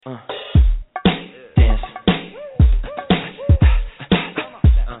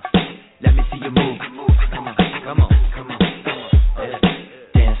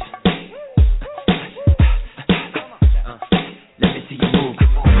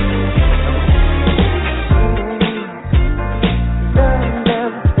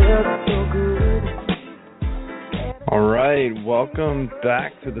welcome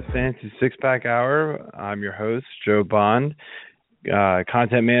back to the Fantasy Six Pack Hour. I'm your host, Joe Bond,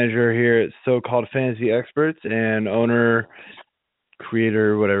 content manager here at So-Called Fantasy Experts and owner,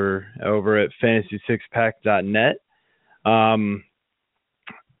 creator, whatever, over at fantasysixpack.net.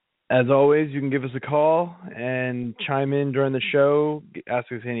 As always, you can give us a call and chime in during the show,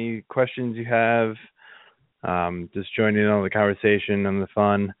 ask us any questions you have, just join in on the conversation and the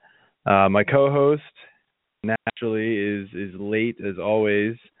fun. My co-host, naturally, is late as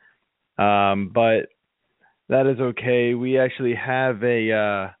always, but that is okay. We actually have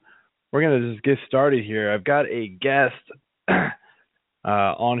we're going to just get started here. I've got a guest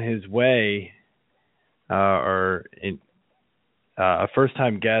on his way, a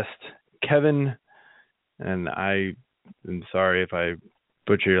first-time guest, Kevin, and I am sorry if I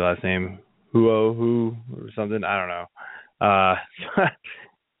butcher your last name, who or something, I don't know.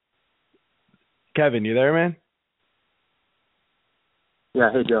 Kevin, you there, man? Yeah,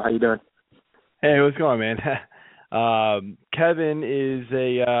 hey Joe, how you doing? Hey, what's going on, man? Kevin is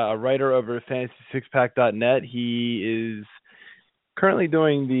a writer over at fantasysixpack.net. He is currently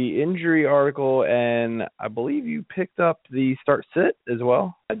doing the injury article, and I believe you picked up the start sit as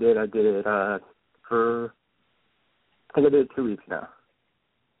well. I did it I think I did it 2 weeks now.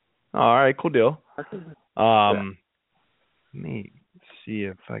 All right, cool deal. Yeah. Let me see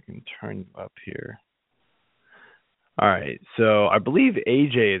if I can turn you up here. All right, so I believe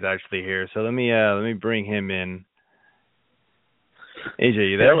AJ is actually here, so let me bring him in.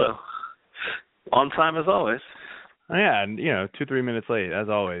 AJ, you there? Hello. On time as always. Oh, yeah, and 2-3 minutes late as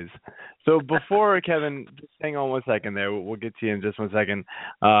always. So before Kevin, just hang on 1 second there. We'll get to you in just 1 second.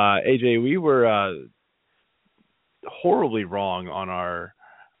 AJ, we were horribly wrong on our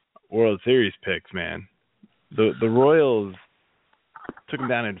World Series picks, man. The Royals took them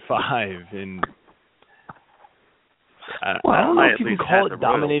down in 5 in. I don't know if you can call it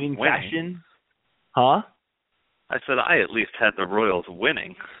dominating fashion. Huh? I said I at least had the Royals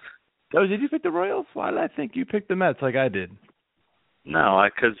winning. Oh, did you pick the Royals? Why did I think you picked the Mets like I did? No,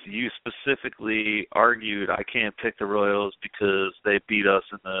 because you specifically argued I can't pick the Royals because they beat us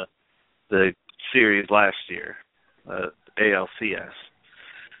in the series last year, ALCS.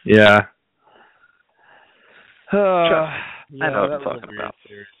 Yeah. I know what I'm talking about.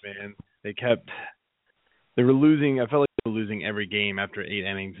 Series, man. They were losing. I felt like they were losing every game after 8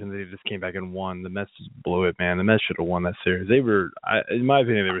 innings, and they just came back and won. The Mets just blew it, man. The Mets should have won that series. They were, in my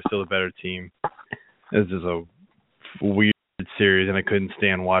opinion, they were still a better team. It was just a weird series, and I couldn't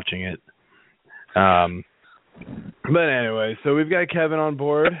stand watching it. But anyway, so we've got Kevin on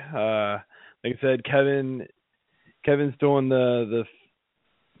board. Like I said, Kevin's doing the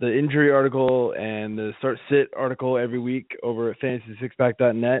injury article and the start-sit article every week over at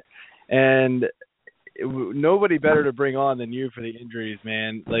fantasysixpack.net, and nobody better to bring on than you for the injuries,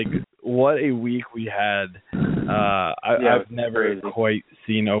 man. Like, what a week we had. I've never quite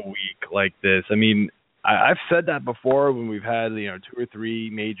seen a week like this. I mean, I've said that before when we've had 2 or 3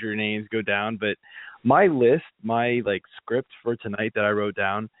 major names go down, but my list, my script for tonight that I wrote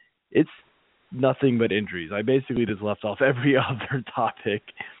down, it's nothing but injuries. I basically just left off every other topic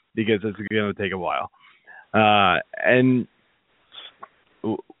because it's going to take a while. And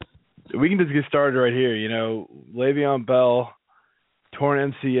we can just get started right here. Le'Veon Bell,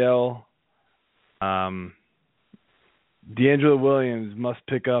 torn MCL. D'Angelo Williams must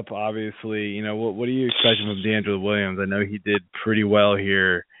pick up, obviously. What are you expecting from D'Angelo Williams? I know he did pretty well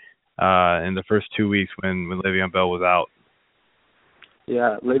here in the first 2 weeks when Le'Veon Bell was out.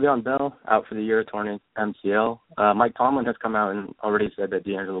 Yeah, Le'Veon Bell out for the year, torn MCL. Mike Tomlin has come out and already said that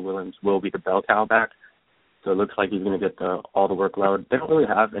D'Angelo Williams will be the bell cow back. So it looks like he's going to get all the workload. They don't really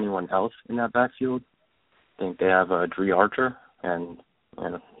have anyone else in that backfield. I think they have Dree Archer, and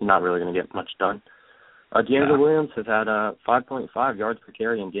he's not really going to get much done. D'Angelo Williams has had 5.5 yards per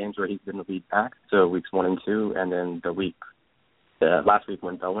carry in games where he's been the lead back, so weeks 1 and 2, and then last week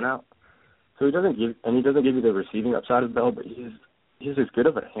when Bell went out. So he doesn't give you the receiving upside of Bell, but he's as good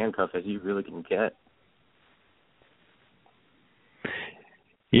of a handcuff as you really can get.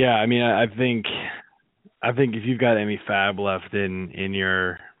 Yeah, I mean, I think if you've got any fab left in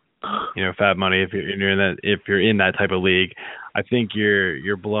your fab money, if you're in that type of league, I think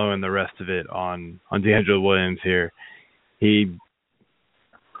you're blowing the rest of it on D'Angelo Williams here.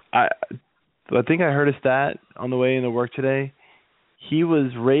 I think I heard a stat on the way into work today. He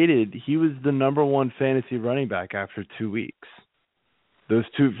was the number 1 fantasy running back after 2 weeks. Those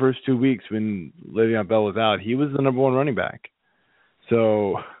first 2 weeks when Le'Veon Bell was out, he was the number 1 running back.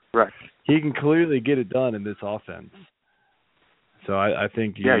 So right. He can clearly get it done in this offense. So I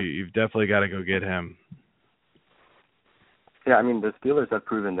think you've definitely got to go get him. Yeah, I mean, the Steelers have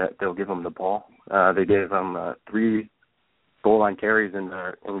proven that they'll give him the ball. They gave him 3 goal line carries in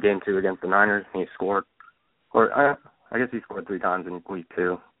game 2 against the Niners, and he scored. Or I guess he scored 3 times in week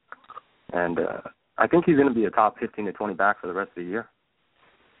 2. And I think he's going to be a top 15 to 20 back for the rest of the year.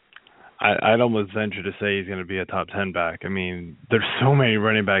 I'd almost venture to say he's going to be a top 10 back. I mean, there's so many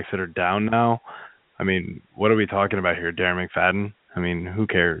running backs that are down now. I mean, what are we talking about here? Darren McFadden? I mean, who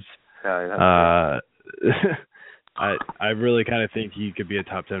cares? Yeah, I really kind of think he could be a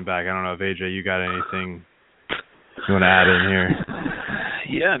top 10 back. I don't know if AJ, you got anything you want to add in here?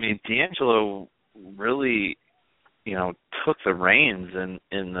 Yeah, I mean, D'Angelo really, took the reins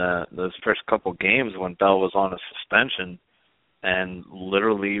in those first couple games when Bell was on a suspension and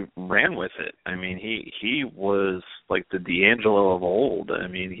literally ran with it. I mean, he was like the D'Angelo of old. I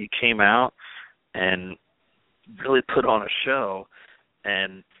mean, he came out and really put on a show,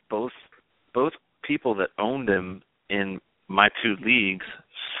 and both people that owned him in my 2 leagues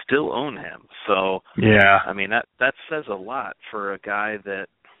still own him. So, yeah, I mean, that says a lot for a guy that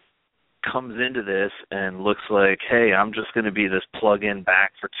comes into this and looks like, hey, I'm just going to be this plug-in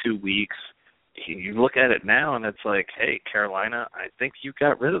back for 2 weeks. You look at it now and it's like, hey, Carolina, I think you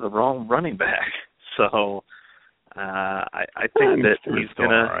got rid of the wrong running back. So I think that he's going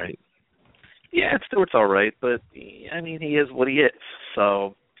to – right. Yeah, Stewart's all right, but, I mean, he is what he is.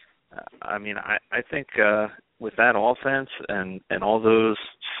 So, I mean, I think with that offense and all those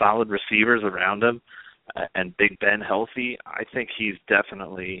solid receivers around him and Big Ben healthy, I think he's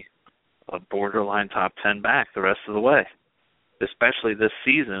definitely a borderline top 10 back the rest of the way, especially this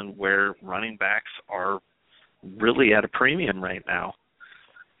season where running backs are really at a premium right now.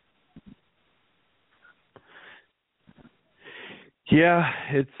 Yeah,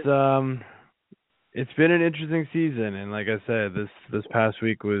 it's been an interesting season, and like I said, this past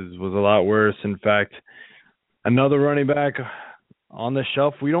week was a lot worse. In fact, another running back on the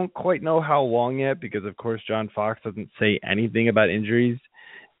shelf. We don't quite know how long yet because, of course, John Fox doesn't say anything about injuries.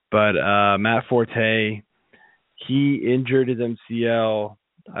 But Matt Forte, he injured his MCL.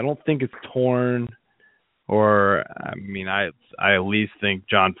 I don't think it's torn, or I mean, I at least think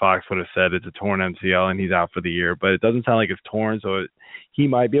John Fox would have said it's a torn MCL and he's out for the year. But it doesn't sound like it's torn, so he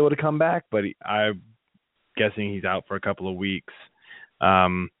might be able to come back. But I'm guessing he's out for a couple of weeks.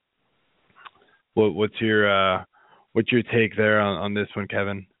 What's your take there on this one,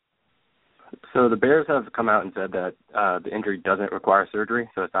 Kevin? So the Bears have come out and said that the injury doesn't require surgery,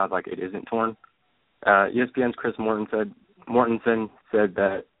 so it sounds like it isn't torn. ESPN's Chris Mortensen said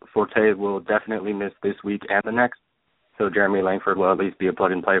that Forte will definitely miss this week and the next, so Jeremy Langford will at least be a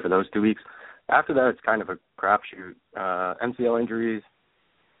plug-and-play for those 2 weeks. After that, it's kind of a crapshoot. MCL injuries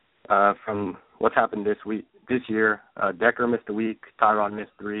from what's happened this year, Decker missed a week, Tyron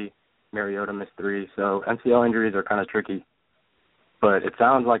missed 3, Mariota missed 3, so MCL injuries are kind of tricky. But it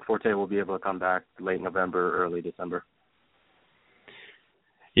sounds like Forte will be able to come back late November, early December.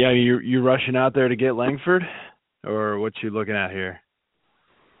 Yeah, you rushing out there to get Langford, or what you looking at here?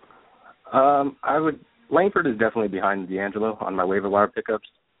 Langford is definitely behind D'Angelo on my waiver wire pickups,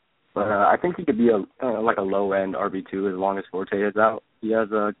 but I think he could be like a low end RB2 as long as Forte is out. He has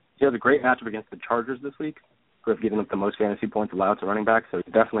a great matchup against the Chargers this week, who have given up the most fantasy points allowed to running backs, so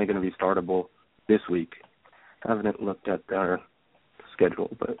he's definitely going to be startable this week. I haven't looked at their schedule,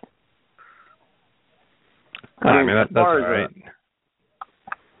 but I mean that's all right.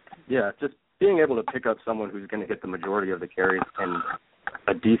 Yeah, just being able to pick up someone who's going to get the majority of the carries and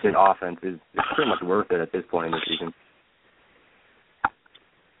a decent offense is pretty much worth it at this point in the season.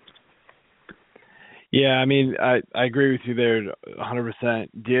 Yeah, I mean, I agree with you there 100%.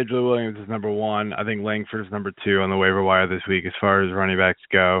 D'Angelo Williams is number 1. I think Langford is number 2 on the waiver wire this week as far as running backs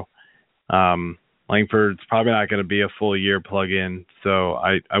go. Langford's probably not going to be a full year plug-in, so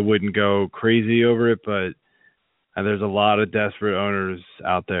I wouldn't go crazy over it, but there's a lot of desperate owners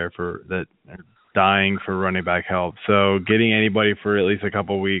out there that are dying for running back help. So getting anybody for at least a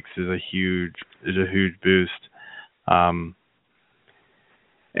couple of weeks is a huge boost.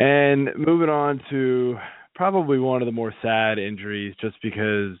 And moving on to probably one of the more sad injuries, just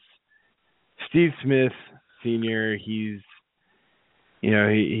because Steve Smith Sr., he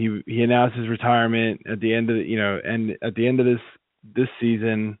announced his retirement at the end of this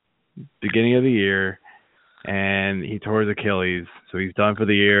season, beginning of the year, and he tore his Achilles, so he's done for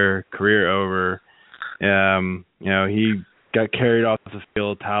the year, career over. He got carried off the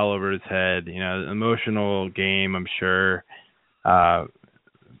field, towel over his head. Emotional game, I'm sure,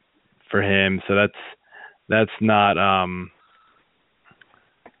 for him. So that's not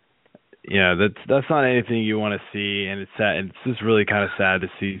that's not anything you want to see, and it's sad. It's just really kind of sad to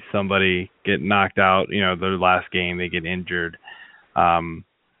see somebody get knocked out. Their last game they get injured.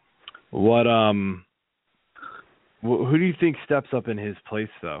 What who do you think steps up in his place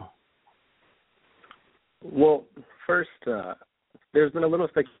though? Well, first, there's been a little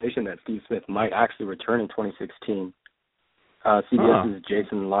speculation that Steve Smith might actually return in 2016. CBS's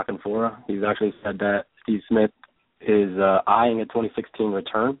Jason Lockenfora, he's actually said that Steve Smith is eyeing a 2016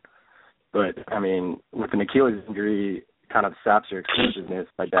 return. But, I mean, with an Achilles injury kind of saps your explosiveness,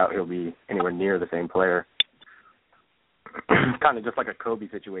 I doubt he'll be anywhere near the same player. Kind of just like a Kobe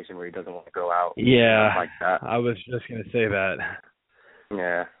situation where he doesn't want to go out. Yeah, like that. I was just going to say that.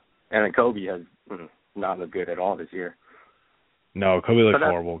 Yeah, and then Kobe has not looked good at all this year. No, Kobe looks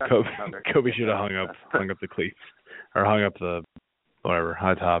horrible. Kobe should have hung up the cleats or hung up the whatever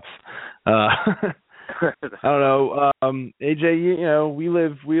high tops. I don't know. AJ, we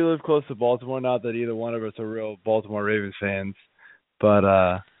live close to Baltimore. Not that either one of us are real Baltimore Ravens fans, but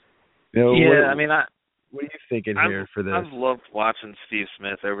yeah, what are you thinking here for this? I've loved watching Steve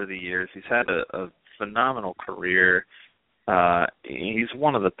Smith over the years. He's had a phenomenal career. He's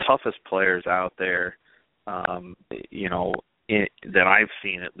one of the toughest players out there, that I've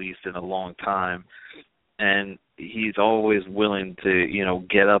seen at least in a long time. And he's always willing to,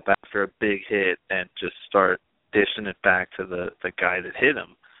 get up after a big hit and just start dishing it back to the guy that hit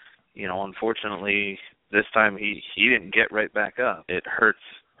him. Unfortunately, this time he didn't get right back up. It hurts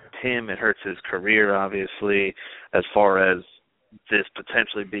him. It hurts his career, obviously, as far as this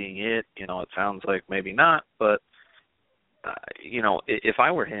potentially being it. It sounds like maybe not, but, if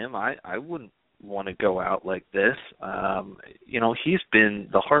I were him, I wouldn't want to go out like this. He's been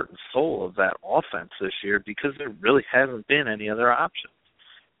the heart and soul of that offense this year because there really hasn't been any other options.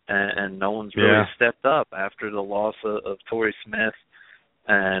 And no one's really stepped up after the loss of Torrey Smith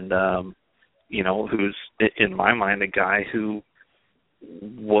and, who's, in my mind, a guy who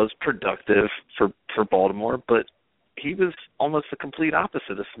was productive for Baltimore, but he was almost the complete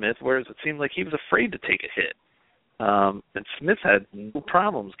opposite of Smith, whereas it seemed like he was afraid to take a hit. And Smith had no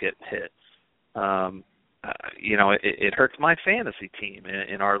problems getting hit. It hurts my fantasy team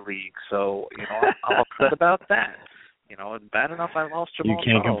in our league, so I'm upset about that. Bad enough I lost Jamal. You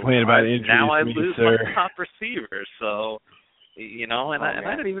can't complain about injuries. Now I me, lose sir. my top receiver, so I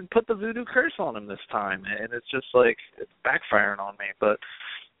didn't even put the voodoo curse on him this time, and it's just like it's backfiring on me. But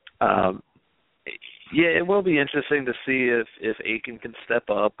it will be interesting to see if Aiken can step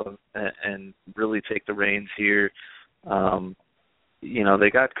up and really take the reins here. They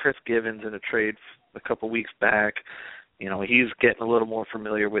got Chris Givens in a trade a couple weeks back. He's getting a little more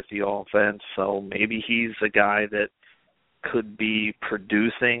familiar with the offense, so maybe he's a guy that could be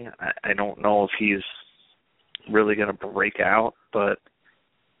producing. I don't know if he's really going to break out, but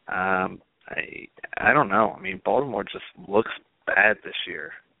I don't know. Baltimore just looks bad this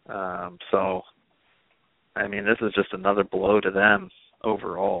year. This is just another blow to them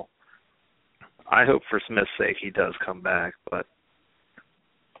overall. I hope for Smith's sake he does come back, but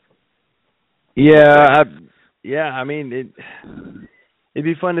it'd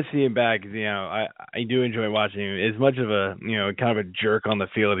be fun to see him back. I do enjoy watching him. As much of a kind of a jerk on the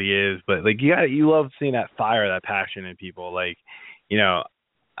field he is, but you love seeing that fire, that passion in people.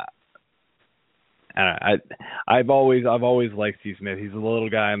 I've always liked Steve Smith. He's a little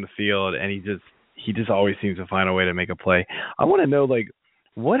guy on the field, and he just always seems to find a way to make a play. I want to know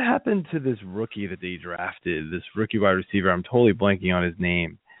what happened to this rookie that they drafted, this rookie wide receiver? I'm totally blanking on his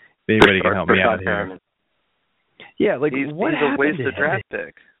name. If anybody can help me out here. Yeah, what he's happened a wasted draft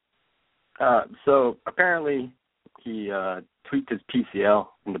pick. So apparently he tweaked his PCL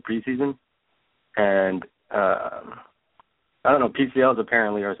in the preseason, and I don't know. PCLs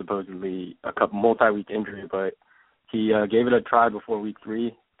apparently are supposedly a multi-week injury, but he gave it a try before week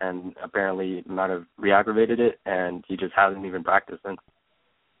 3, and apparently might have re-aggravated it, and he just hasn't even practiced since.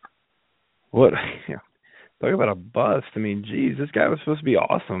 What? Talk about a bust. Geez, this guy was supposed to be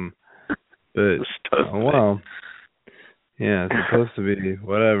awesome. But, well. Yeah, it's supposed to be.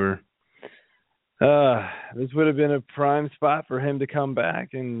 Whatever. This would have been a prime spot for him to come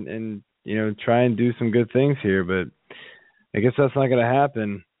back and try and do some good things here, but I guess that's not going to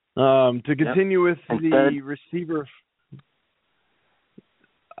happen. To continue with the receiver.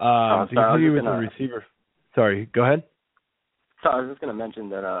 Sorry, go ahead. So I was just going to mention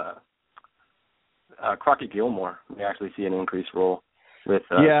that Crockett Gilmore may actually see an increased role with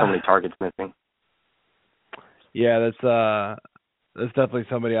so many targets missing. Yeah, that's definitely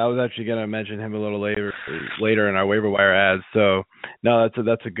somebody. I was actually going to mention him a little later in our waiver wire ads. So no,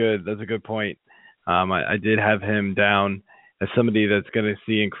 that's a good point. I did have him down as somebody that's going to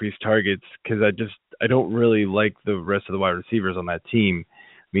see increased targets because I don't really like the rest of the wide receivers on that team.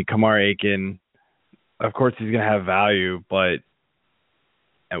 I mean, Kamar Aiken, of course he's going to have value, but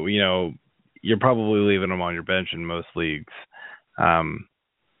you're probably leaving him on your bench in most leagues.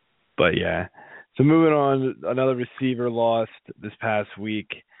 But yeah. So moving on, another receiver lost this past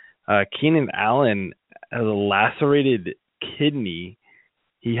week. Keenan Allen has a lacerated kidney.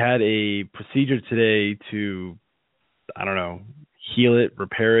 He had a procedure today to, heal it,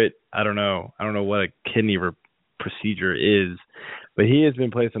 repair it. I don't know what a kidney procedure is, but he has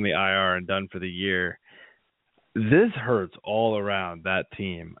been placed on the IR and done for the year. This hurts all around that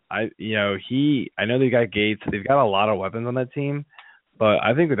team. I know they got Gates. They've got a lot of weapons on that team, but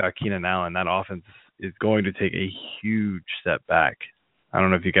I think without Keenan Allen, that offense is going to take a huge step back. I don't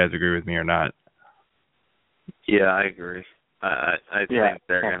know if you guys agree with me or not. Yeah, I agree. I think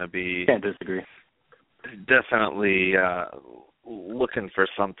they're going to be can't disagree. Definitely looking for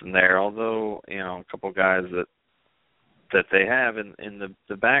something there. Although a couple guys that they have in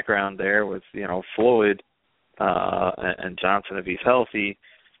the background there with Floyd and Johnson, if he's healthy,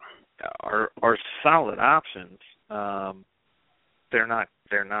 are solid options. They're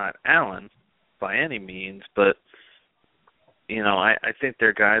not Allen by any means, but I think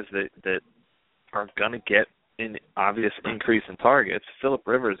they're guys that are going to get an obvious increase in targets. Phillip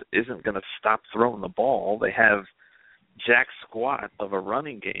Rivers isn't going to stop throwing the ball. They have jack squat of a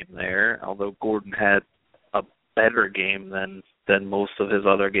running game there, although Gordon had a better game than most of his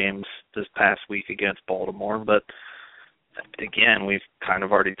other games this past week against Baltimore. But again, we've kind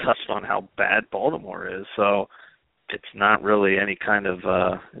of already touched on how bad Baltimore is, so it's not really any kind of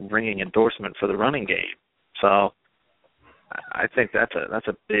ringing endorsement for the running game. So I think that's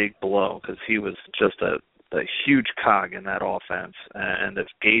a big blow because he was just a huge cog in that offense. And if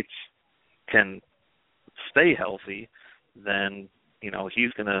Gates can stay healthy, then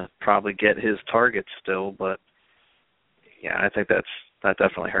he's going to probably get his targets still. But yeah, I think that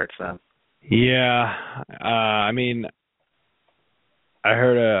definitely hurts them. Yeah, I mean, I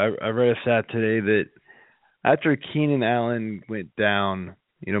read a stat today that after Keenan Allen went down,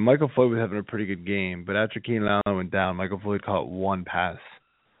 Michael Floyd was having a pretty good game, but after Keenan Allen went down, Michael Floyd caught one pass.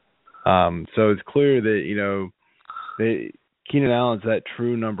 So it's clear that, Keenan Allen's that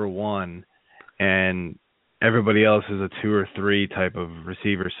true number one, and everybody else is a 2 or 3 type of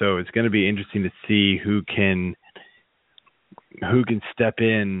receiver. So it's going to be interesting to see who can step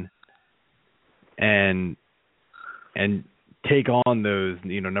in and take on those,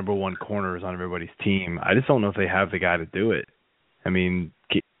 number one corners on everybody's team. I just don't know if they have the guy to do it. I mean,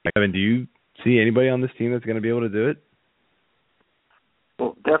 Kevin, do you see anybody on this team that's going to be able to do it?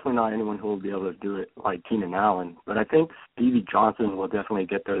 Well, definitely not anyone who will be able to do it like Keenan Allen. But I think Stevie Johnson will definitely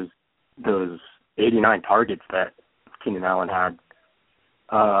get those 89 targets that Keenan Allen had.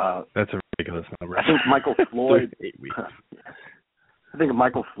 That's a ridiculous number. I think Michael Floyd. 8 weeks. I think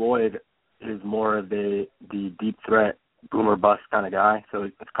Michael Floyd is more of the deep threat, boomer bust kind of guy. So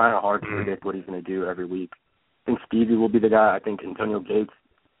it's kind of hard to predict what he's going to do every week. I think Stevie will be the guy. I think Antonio Gates,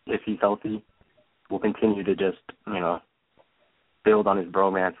 if he's healthy, will continue to just build on his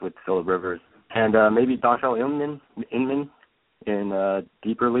bromance with Phillip Rivers. And maybe Dontrell Inman in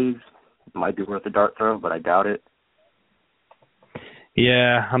deeper leagues might be worth a dart throw, but I doubt it.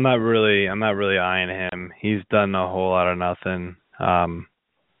 Yeah, I'm not really eyeing him. He's done a whole lot of nothing. I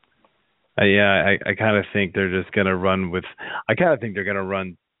kind of think they're just gonna run with. I kind of think they're gonna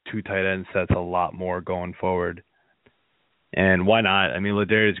run 2 tight end sets a lot more going forward. And why not? I mean,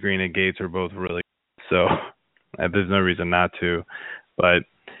 Ladarius Green and Gates are both really good, so there's no reason not to. But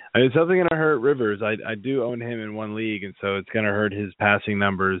I mean, it's definitely going to hurt Rivers. I do own him in one league, and so it's going to hurt his passing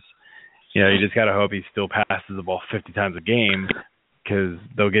numbers. You just got to hope he still passes the ball 50 times a game because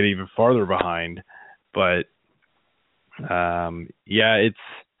they'll get even farther behind. But,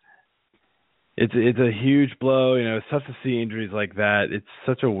 it's a huge blow. It's tough to see injuries like that. It's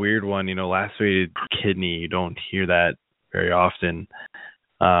such a weird one. Lacerated kidney, you don't hear that very often.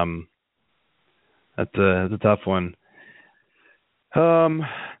 That's a tough one.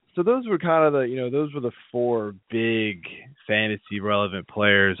 So those were kind of those were the 4 big fantasy relevant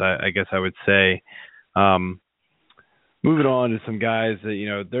players, I guess I would say. Moving on to some guys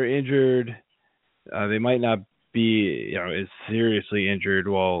that, they're injured. They might not be, as seriously injured,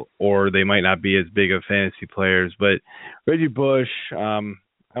 or they might not be as big of fantasy players. But Reggie Bush, I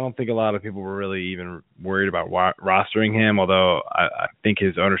don't think a lot of people were really even worried about rostering him, although I think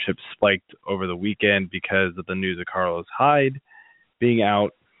his ownership spiked over the weekend because of the news of Carlos Hyde being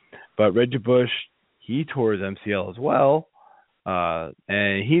out. But Reggie Bush, he tore his MCL as well,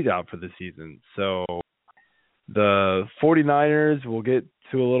 and he's out for the season. So The 49ers, we'll get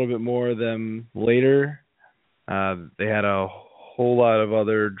to a little bit more of them later. They had a whole lot of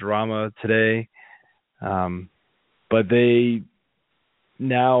other drama today, but they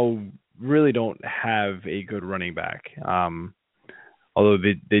now really don't have a good running back. Although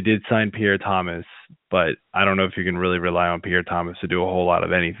they did sign Pierre Thomas, but I don't know if you can really rely on Pierre Thomas to do a whole lot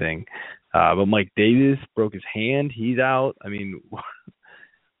of anything. But Mike Davis broke his hand. He's out. I mean,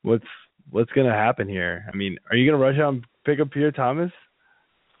 what's going to happen here? I mean, are you going to rush out and pick up Pierre Thomas?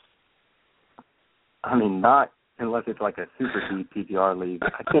 I mean, not unless it's like a super deep PPR league.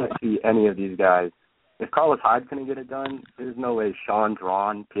 I can't see any of these guys. If Carlos Hyde's going to get it done, there's no way Sean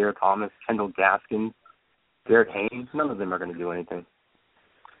Drawn, Pierre Thomas, Kendall Gaskins, Derek Haynes, none of them are going to do anything.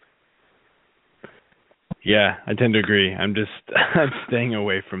 Yeah, I tend to agree. I'm staying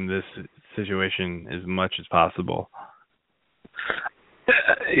away from this situation as much as possible.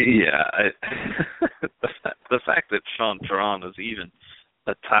 The fact that Sean Theron is even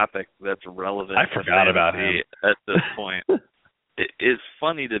a topic that's relevant. I forgot about him at this point. It is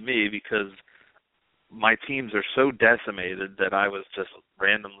funny to me because my teams are so decimated that I was just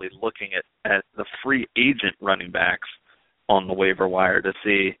randomly looking at the free agent running backs on the waiver wire to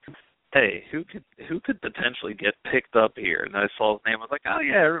see, hey, who could potentially get picked up here? And I saw his name. I was like, oh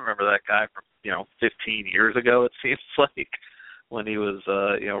yeah, I remember that guy from 15 years ago. It seems like when he was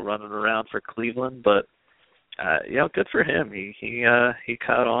running around for Cleveland. But good for him. He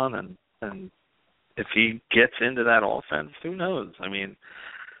caught on, and if he gets into that offense, who knows? I mean,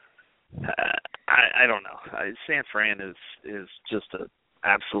 I don't know. San Fran is just an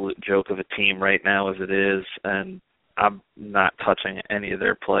absolute joke of a team right now as it is, and I'm not touching any of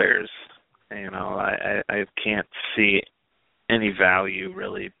their players. I can't see any value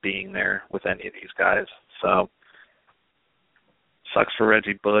really being there with any of these guys. So sucks for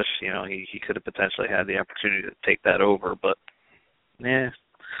Reggie Bush. He could have potentially had the opportunity to take that over, but yeah.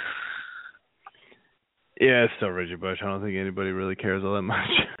 Yeah, it's still Reggie Bush. I don't think anybody really cares all that much.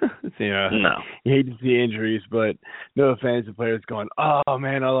 No. You hate to see injuries, but no fantasy players going, oh,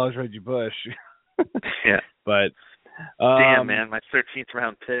 man, I lost Reggie Bush. Yeah. But damn, man, my 13th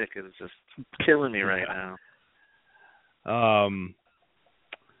round pick is just killing me right now.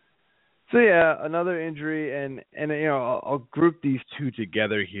 So yeah, another injury, and I'll group these two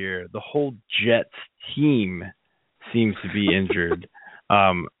together here. The whole Jets team seems to be injured.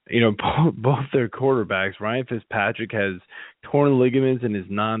 Both their quarterbacks. Ryan Fitzpatrick has torn ligaments in his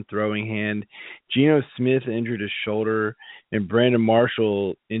non-throwing hand. Geno Smith injured his shoulder, and Brandon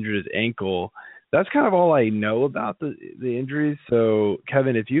Marshall injured his ankle. That's kind of all I know about the injuries. So,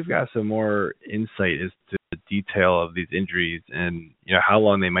 Kevin, if you've got some more insight as to the detail of these injuries and how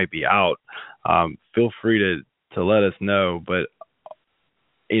long they might be out, feel free to let us know. But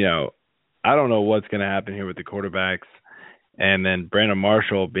I don't know what's going to happen here with the quarterbacks. And then Brandon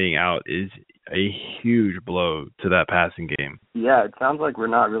Marshall being out is a huge blow to that passing game. Yeah, it sounds like we're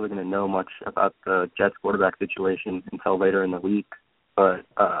not really going to know much about the Jets quarterback situation until later in the week. But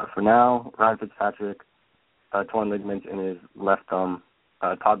for now, Ryan Fitzpatrick, torn ligaments in his left thumb.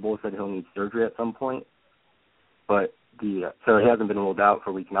 Todd Bowles said he'll need surgery at some point. But so he hasn't been ruled out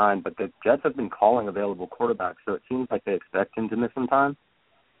for week 9. But the Jets have been calling available quarterbacks, so it seems like they expect him to miss some time.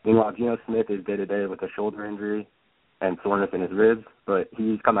 Meanwhile, Geno Smith is day-to-day with a shoulder injury and soreness in his ribs, but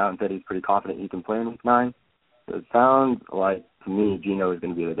he's come out and said he's pretty confident he can play in week 9. So it sounds like, to me, Geno is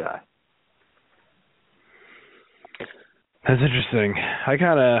going to be the guy. That's interesting. I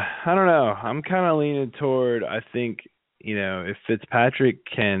don't know. I'm kind of leaning toward, I think, if Fitzpatrick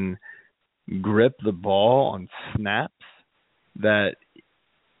can grip the ball on snaps, that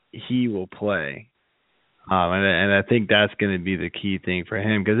he will play. And I think that's going to be the key thing for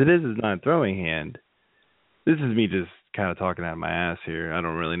him because it is his non-throwing hand. This is me just kind of talking out of my ass here. I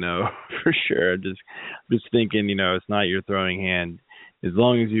don't really know for sure. I'm just thinking, it's not your throwing hand. As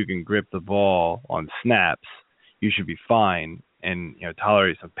long as you can grip the ball on snaps, you should be fine and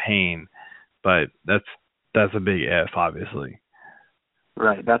tolerate some pain. But that's a big if, obviously.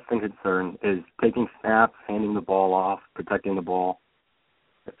 Right. That's the concern is taking snaps, handing the ball off, protecting the ball.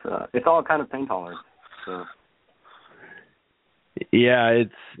 It's all kind of pain tolerance. So. Yeah,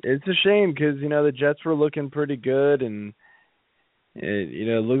 it's a shame because the Jets were looking pretty good, and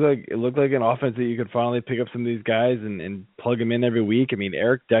it looked like an offense that you could finally pick up some of these guys and plug them in every week. I mean,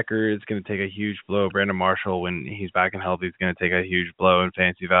 Eric Decker is going to take a huge blow. Brandon Marshall, when he's back and healthy, is going to take a huge blow in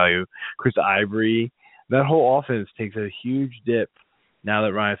fantasy value. Chris Ivory, that whole offense takes a huge dip now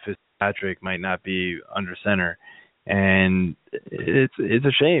that Ryan Fitzpatrick might not be under center, and it's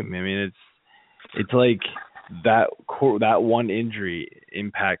a shame. I mean, it's like that one injury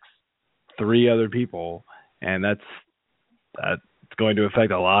impacts 3 other people, and that's going to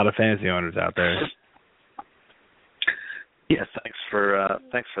affect a lot of fantasy owners out there. Yeah, thanks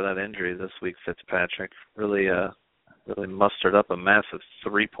for that injury this week, Fitzpatrick. Really mustered up a massive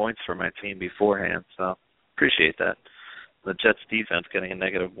 3 points for my team beforehand, so appreciate that. The Jets defense getting a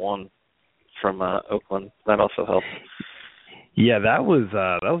 -1 from Oakland, that also helped. Yeah, that was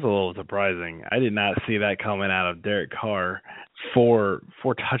a little surprising. I did not see that coming out of Derek Carr. Four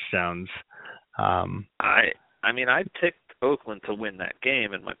touchdowns. I mean, I picked Oakland to win that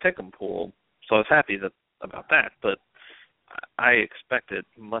game in my pick'em pool, so I was happy about that. But I expected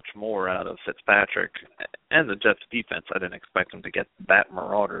much more out of Fitzpatrick and the Jets defense. I didn't expect them to get that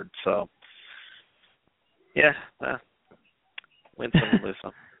maraudered. So, yeah, win some, lose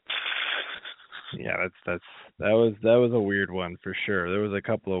some. Yeah, that was a weird one for sure. There was a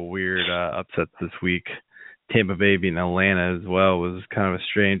couple of weird upsets this week. Tampa Bay beating Atlanta as well was kind of a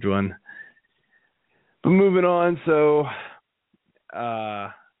strange one. But moving on, so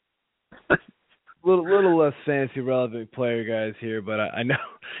little less fantasy relevant player guys here, but I know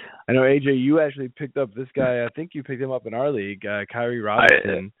AJ, you actually picked up this guy. I think you picked him up in our league, Kyrie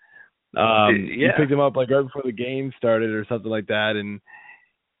Robinson. You picked him up like right before the game started or something like that,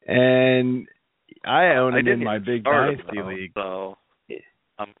 and I own him in my big dynasty league. So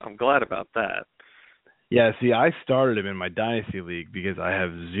I'm glad about that. Yeah, see, I started him in my dynasty league because I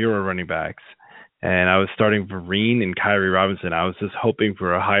have 0 running backs. And I was starting Vereen and Kyrie Robinson. I was just hoping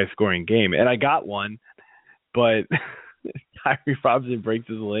for a high-scoring game. And I got one, but Kyrie Robinson breaks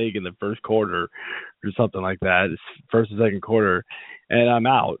his leg in the first quarter or something like that, first or second quarter, and I'm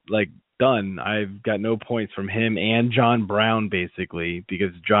out, like done. I've got no points from him and John Brown, basically,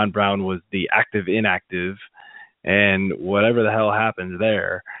 because John Brown was the active-inactive, and whatever the hell happened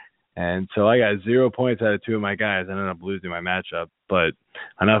there. And so I got 0 points out of 2 of my guys. I ended up losing my matchup, but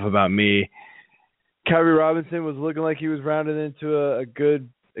enough about me. Kyrie Robinson was looking like he was rounded into a good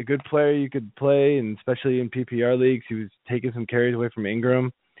player you could play, and especially in PPR leagues. He was taking some carries away from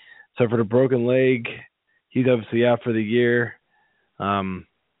Ingram. Suffered a broken leg. He's obviously out for the year.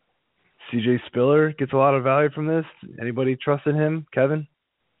 CJ Spiller gets a lot of value from this. Anybody trusting him, Kevin?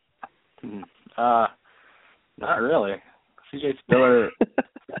 Not really. CJ Spiller,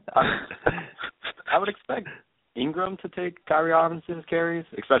 I would expect Ingram to take Kyrie Robinson's carries,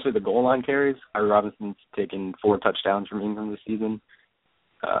 especially the goal line carries. Kyrie Robinson's taken 4 touchdowns from Ingram this season.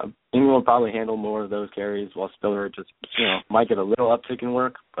 Ingram will probably handle more of those carries, while Spiller just, might get a little uptick in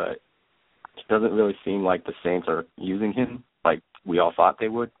work, but it doesn't really seem like the Saints are using him like we all thought they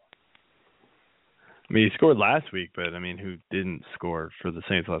would. I mean, he scored last week, but, who didn't score for the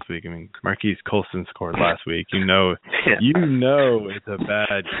Saints last week? Marquise Colston scored last week. You know it's a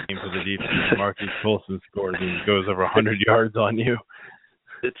bad game for the defense. Marquise Colston scores and goes over 100 yards on you.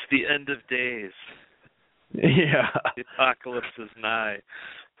 It's the end of days. Yeah. The apocalypse is nigh.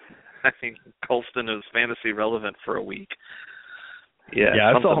 Colston is fantasy relevant for a week.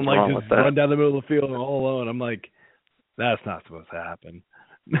 Yeah, I saw him just run down the middle of the field all alone. I'm like, that's not supposed to happen.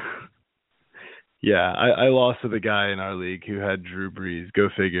 Yeah, I lost to the guy in our league who had Drew Brees. Go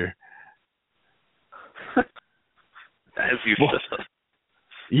figure. As you should.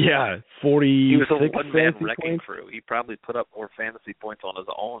 Yeah, 46 He was a one-man wrecking points. crew. He probably put up more fantasy points on his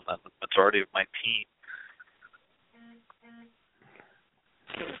own than the majority of my team.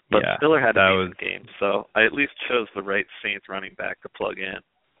 But Spiller had a decent game, so I at least chose the right Saints running back to plug in.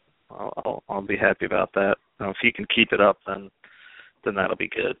 I'll be happy about that. If he can keep it up, then that'll be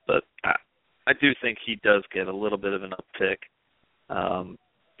good. But I do think he does get a little bit of an uptick.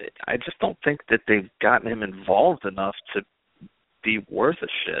 I just don't think that they've gotten him involved enough to be worth a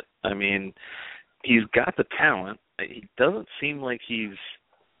shit. He's got the talent. He doesn't seem like he's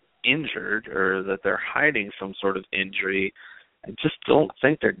injured or that they're hiding some sort of injury. I just don't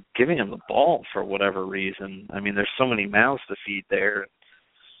think they're giving him the ball for whatever reason. There's so many mouths to feed there.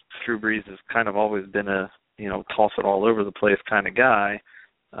 Drew Brees has kind of always been a, toss it all over the place kind of guy.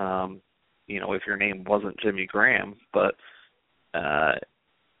 If your name wasn't Jimmy Graham, but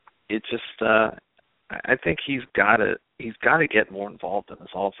it just I think he's got to get more involved in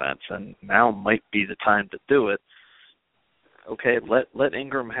this offense, and now might be the time to do it. Okay, let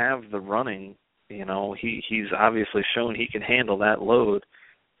Ingram have the running. He's obviously shown he can handle that load,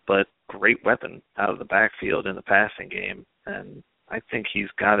 but great weapon out of the backfield in the passing game, and I think he's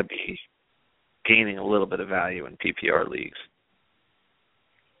got to be gaining a little bit of value in PPR leagues.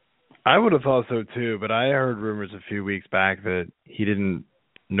 I would have thought so too, but I heard rumors a few weeks back that he didn't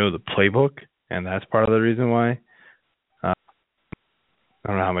know the playbook, and that's part of the reason why. I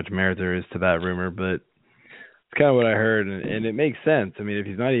don't know how much merit there is to that rumor, but it's kind of what I heard, and it makes sense. If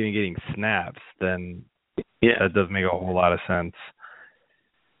he's not even getting snaps, then Yeah. That does make a whole lot of sense.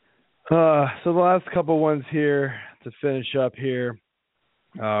 So the last couple ones here to finish up here.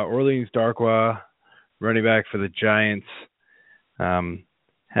 Orleans Darkwa, running back for the Giants,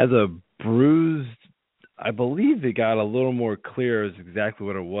 has a bruised, I believe it got a little more clear as exactly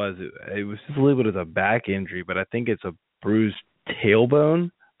what it was. It was just labeled as a back injury, but I think it's a bruised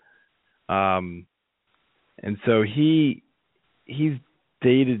tailbone. And so he's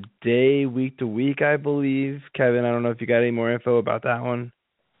day to day, week to week, I believe. Kevin, I don't know if you got any more info about that one.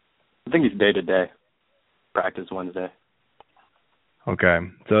 I think he's day to day. Practice Wednesday. Okay,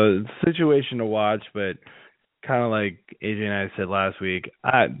 so it's a situation to watch, but kind of like AJ and I said last week,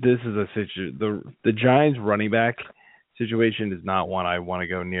 this is a the Giants running back situation is not one I want to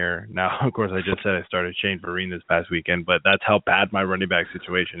go near. Now, of course, I just said I started Shane Vereen this past weekend, but that's how bad my running back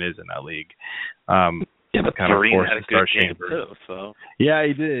situation is in that league. Yeah, but kind of Vereen forced had a to start good game Shane Vereen. too. So Yeah,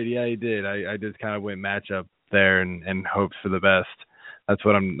 he did. I just kind of went matchup there and hopes for the best. That's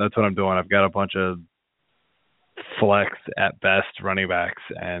what I'm doing. I've got a bunch of flex at best running backs,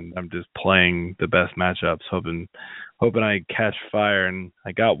 and I'm just playing the best matchups, hoping I catch fire. And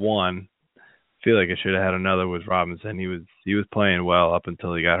I got one. Feel like I should have had another with Robinson. He was playing well up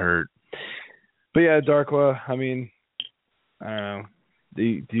until he got hurt. But yeah, Darkwa. I mean, I don't know.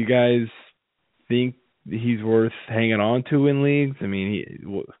 Do you guys think he's worth hanging on to in leagues? I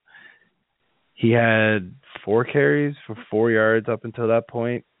mean, he had 4 carries for 4 yards up until that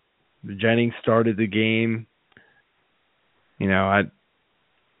point. Jennings started the game. You know,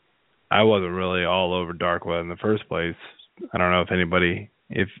 I wasn't really all over Darkwa in the first place. I don't know if anybody,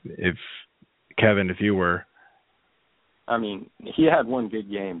 if Kevin, if you were. I mean, he had one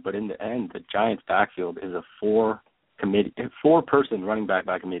good game, but in the end, the Giants' backfield is a 4-person running back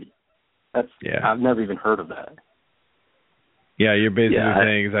by committee. I've never even heard of that. Yeah, you're basically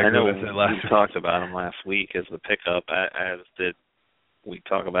saying exactly what I said last week. We talked about him last week as the pickup, as did we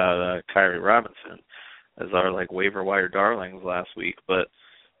talk about Kyrie Robinson as our waiver wire darlings last week. But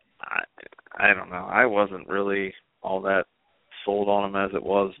I don't know. I wasn't really all that sold on him as it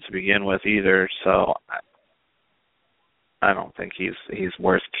was to begin with either. So I don't think he's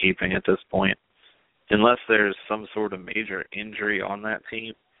worth keeping at this point, unless there's some sort of major injury on that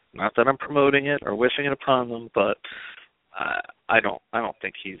team. Not that I'm promoting it or wishing it upon them, but I don't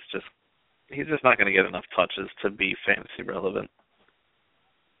think he's just not going to get enough touches to be fantasy relevant.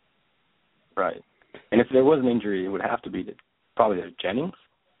 Right. And if there was an injury, it would have to be probably Jennings,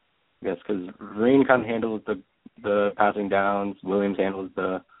 I guess, because Vereen kind of handles the passing downs, Williams handles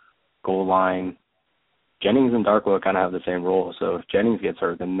the goal line. Jennings and Darkwa kind of have the same role, so if Jennings gets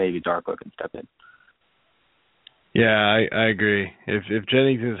hurt, then maybe Darkwa can step in. Yeah, I agree. If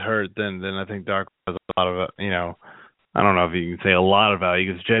Jennings is hurt, then I think Darkwa has a lot of, I don't know if you can say a lot of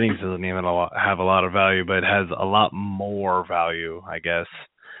value, because Jennings doesn't even have a lot of value, but has a lot more value, I guess.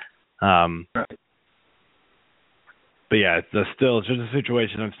 Right. But yeah, it's just a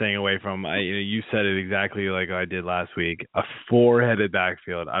situation I'm staying away from. You said it exactly like I did last week. A 4-headed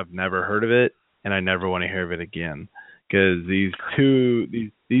backfield. I've never heard of it, and I never want to hear of it again. Because these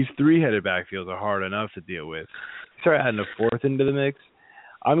 3-headed backfields are hard enough to deal with. Start adding a 4th into the mix,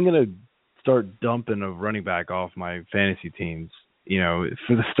 I'm gonna start dumping a running back off my fantasy teams. For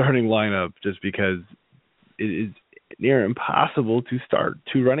the starting lineup, just because it is near impossible to start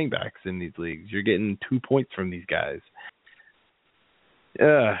 2 running backs in these leagues. You're getting 2 points from these guys.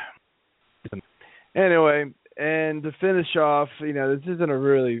 Anyway, and to finish off, this isn't a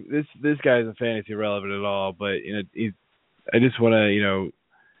really this guy's a fantasy relevant at all, but I just want to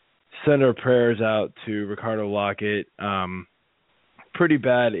send our prayers out to Ricardo Lockett. Pretty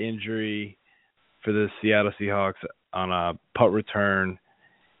bad injury for the Seattle Seahawks on a punt return.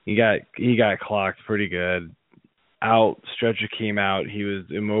 He got clocked pretty good. Out, stretcher came out. He was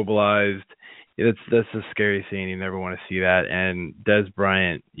immobilized. That's a scary scene. You never want to see that. And Des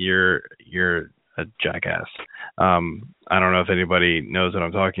Bryant, you're a jackass. I don't know if anybody knows what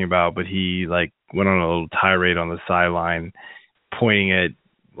I'm talking about, but he went on a little tirade on the sideline, pointing at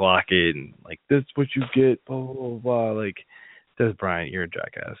Lockett and this is what you get, blah blah blah. Des Bryant, you're a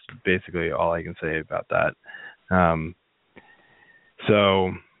jackass. Basically, all I can say about that.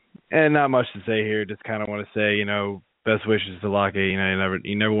 So, and not much to say here. Just kind of want to say, best wishes to Lockett.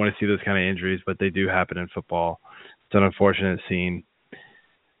 You never want to see those kind of injuries, but they do happen in football. It's an unfortunate scene.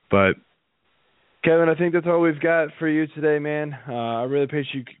 But Kevin, I think that's all we've got for you today, man. I really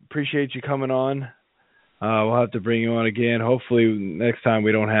appreciate you coming on. We'll have to bring you on again. Hopefully next time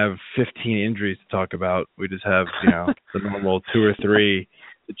we don't have 15 injuries to talk about. We just have, the normal 2 or 3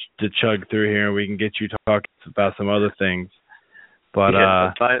 to chug through here, and we can get you talking about some other things. But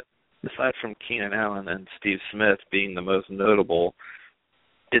aside from Keenan Allen and Steve Smith being the most notable,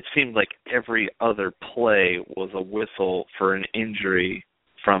 it seemed like every other play was a whistle for an injury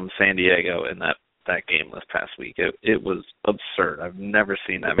from San Diego in that game this past week. It was absurd. I've never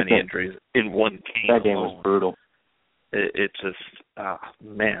seen that many injuries in one game. That game was brutal. It just,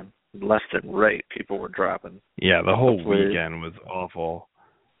 man, left and right, people were dropping. Yeah, the whole weekend was awful.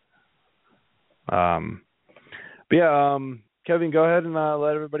 But yeah, Kevin, go ahead and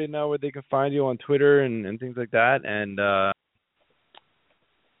let everybody know where they can find you on Twitter and things like that, and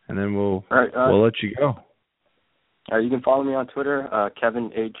then we'll let you go. You can follow me on Twitter,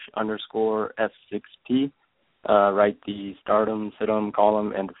 KevinH_F6P. Write the Stardom, Sit-em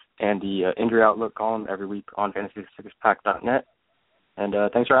column and the Injury Outlook column every week on fantasy6pack.net. And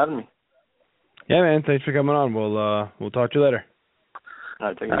thanks for having me. Yeah, man. Thanks for coming on. We'll talk to you later. All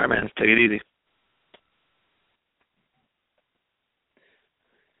right, take it easy. All right, man. Take it easy.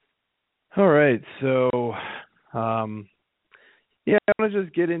 All right, so yeah, I want to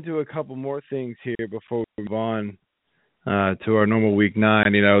just get into a couple more things here before we move on to our normal week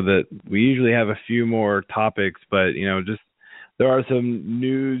 9. You know that we usually have a few more topics, but just there are some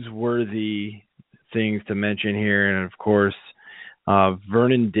newsworthy things to mention here, and of course,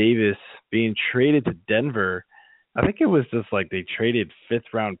 Vernon Davis being traded to Denver. I think it was just like they traded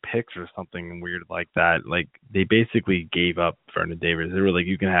 5th-round picks or something weird like that. Like they basically gave up Vernon Davis. They were like,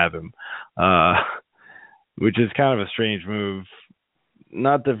 "You can have him," which is kind of a strange move.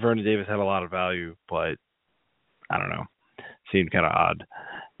 Not that Vernon Davis had a lot of value, but I don't know. Seemed kind of odd.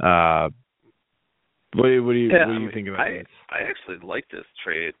 What do you think about this? I actually like this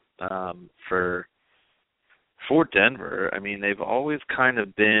trade for Denver. I mean, they've always kind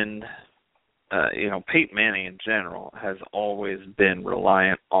of been. Peyton Manning in general has always been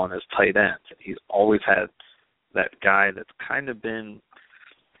reliant on his tight ends. He's always had that guy that's kind of been,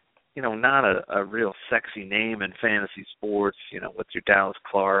 not a real sexy name in fantasy sports, with your Dallas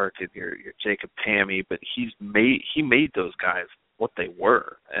Clark and your Jacob Tamme, but he made those guys what they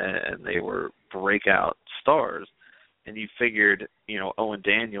were, and they were breakout stars. And you figured, Owen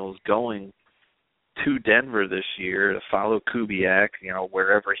Daniels going to Denver this year to follow Kubiak,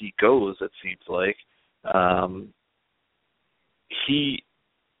 wherever he goes, it seems like.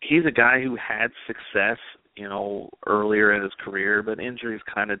 He's a guy who had success, earlier in his career, but injuries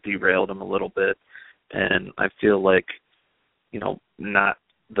kind of derailed him a little bit. And I feel like, not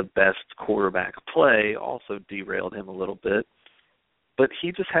the best quarterback play also derailed him a little bit. But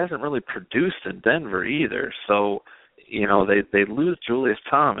he just hasn't really produced in Denver either. So, they lose Julius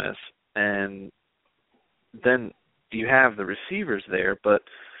Thomas, and then you have the receivers there, but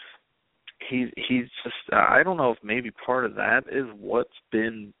he's just I don't know if maybe part of that is what's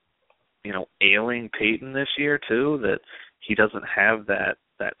been, ailing Peyton this year too, that he doesn't have that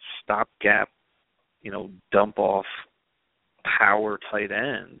stopgap, dump off power tight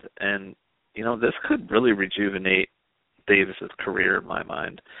end. And, this could really rejuvenate Davis's career in my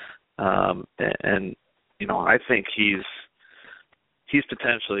mind. And I think he's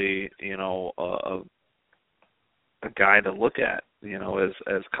potentially, a guy to look at,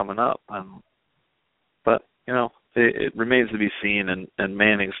 as coming up. But, it remains to be seen, and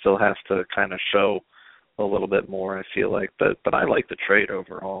Manning still has to kind of show a little bit more, I feel like. But I like the trade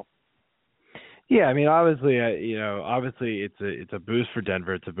overall. Yeah, I mean, obviously it's a boost for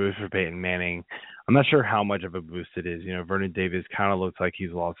Denver. It's a boost for Peyton Manning. I'm not sure how much of a boost it is. Vernon Davis kind of looks like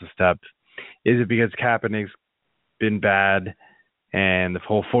he's lost a step. Is it because Kaepernick's been bad and the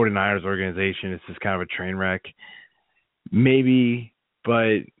whole 49ers organization is just kind of a train wreck? Maybe,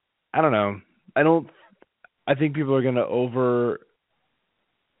 but I don't know. I think people are going to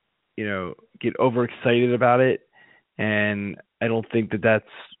get overexcited about it, and I don't think that that's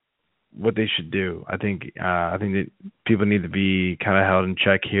what they should do. I think that people need to be kind of held in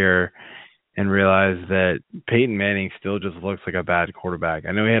check here and realize that Peyton Manning still just looks like a bad quarterback.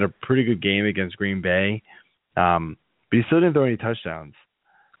 I know he had a pretty good game against Green Bay, but he still didn't throw any touchdowns,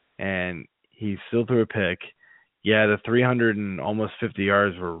 and he still threw a pick. Yeah, the 300 and almost 50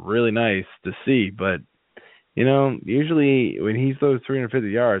 yards were really nice to see, but usually when he throws 350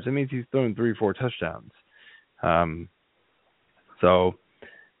 yards, that means he's throwing 3-4 touchdowns. So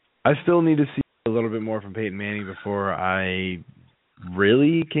I still need to see a little bit more from Peyton Manning before I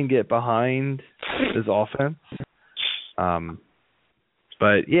really can get behind this offense.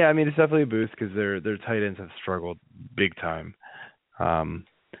 But yeah, I mean, it's definitely a boost because their tight ends have struggled big time.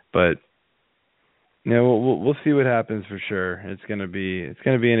 But we'll see what happens for sure. It's gonna be an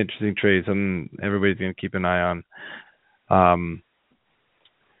interesting trade. Something everybody's gonna keep an eye on.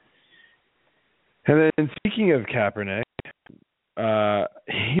 And then speaking of Kaepernick,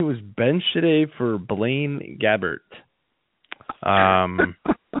 He was benched today for Blaine Gabbert.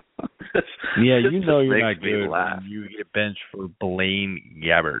 Yeah, you know you're not good when you get benched for Blaine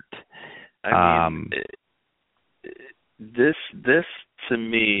Gabbert. I mean, this to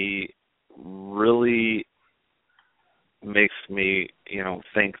me really makes me,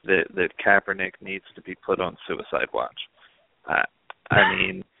 think that Kaepernick needs to be put on suicide watch. I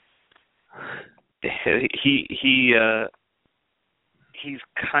mean, he's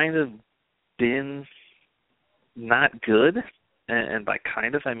kind of been not good, and by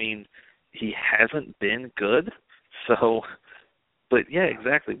kind of I mean he hasn't been good. So, but yeah,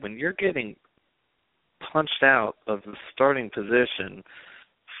 exactly. When you're getting punched out of the starting position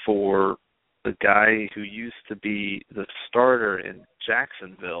for the guy who used to be the starter in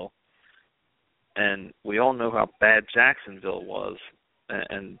Jacksonville, and we all know how bad Jacksonville was,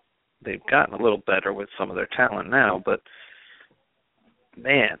 and they've gotten a little better with some of their talent now, but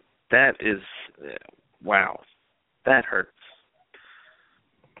man, that is, wow, that hurts.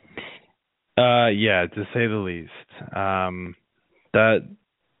 Yeah, to say the least. That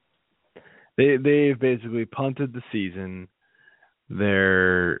they've basically punted the season.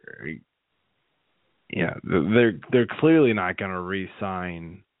 They're clearly not going to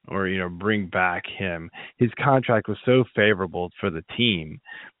re-sign or bring back him. His contract was so favorable for the team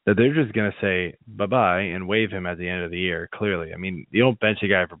that they're just going to say bye-bye and waive him at the end of the year, clearly. I mean, you don't bench a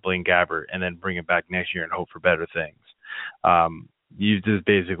guy for Blaine Gabbert and then bring him back next year and hope for better things. You just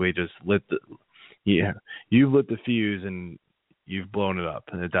basically just you've lit the fuse and you've blown it up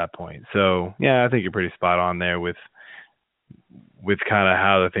at that point. So, yeah, I think you're pretty spot on there with kind of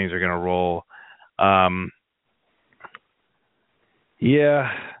how the things are going to roll.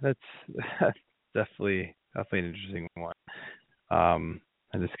 Yeah, that's definitely an interesting one. I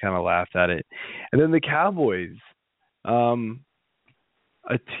just kind of laughed at it. And then the Cowboys, a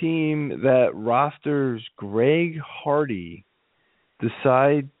team that rosters Greg Hardy,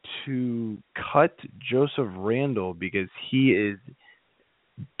 decide to cut Joseph Randle because he is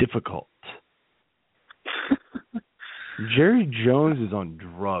difficult. Jerry Jones is on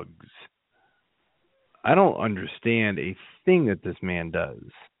drugs. I don't understand a thing that this man does.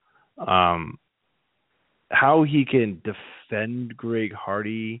 How he can defend Greg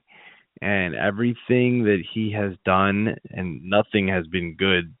Hardy and everything that he has done, and nothing has been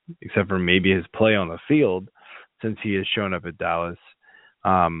good except for maybe his play on the field since he has shown up at Dallas.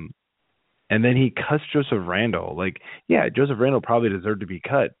 And then he cuts Joseph Randle. Joseph Randle probably deserved to be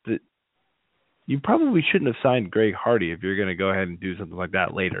cut, but you probably shouldn't have signed Greg Hardy if you're going to go ahead and do something like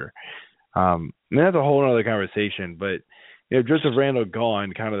that later. That's a whole other conversation, but Joseph Randle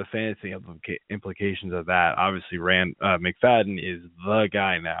gone, kind of the fantasy implications of that. Obviously, McFadden is the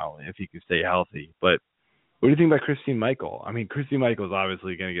guy now if he can stay healthy. But what do you think about Christine Michael? I mean, Christine Michael is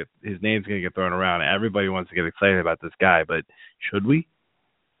obviously going to his name's going to get thrown around. Everybody wants to get excited about this guy, but should we?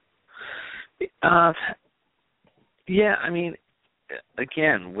 Yeah, I mean,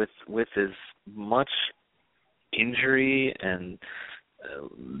 again, with as much injury and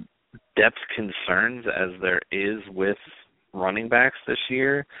depth concerns as there is with running backs this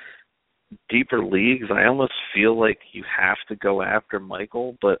year, deeper leagues, I almost feel like you have to go after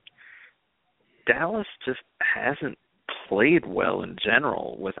Michael, but Dallas just hasn't played well in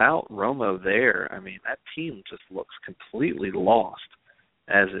general. Without Romo there, I mean, that team just looks completely lost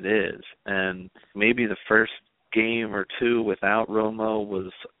as it is. And maybe the first game or two without Romo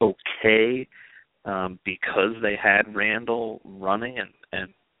was okay because they had Randall running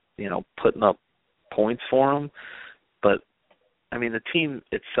and putting up points for him. But, I mean, the team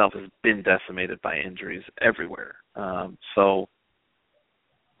itself has been decimated by injuries everywhere.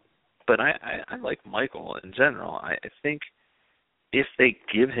 But I like Michael in general. I think if they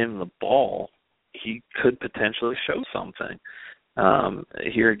give him the ball, he could potentially show something.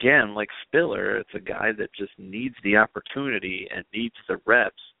 Here again, like Spiller, it's a guy that just needs the opportunity and needs the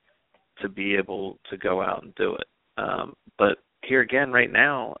reps to be able to go out and do it. But here again, right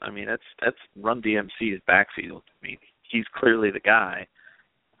now, I mean, that's Run DMC's backfield. I mean, he's clearly the guy.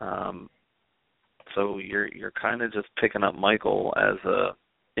 So you're kind of just picking up Michael as a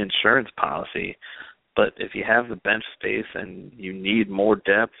insurance policy. But if you have the bench space and you need more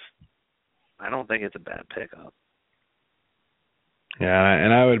depth, I don't think it's a bad pickup. Yeah,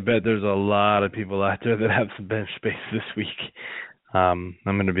 and I would bet there's a lot of people out there that have some bench space this week. I'm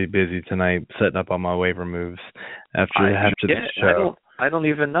going to be busy tonight setting up all my waiver moves after this show. I don't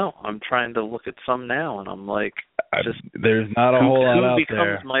even know. I'm trying to look at some now, and I'm like, there's not a whole lot out there. Who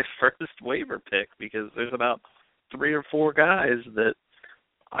becomes my first waiver pick? Because there's about 3 or 4 guys that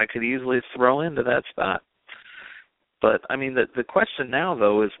I could easily throw into that spot. But, I mean, the question now,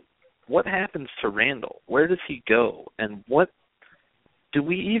 though, is what happens to Randall? Where does he go? And what do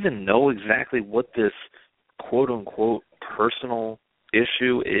we even know exactly what this quote-unquote personal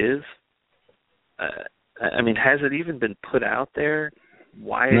issue is? I mean, has it even been put out there?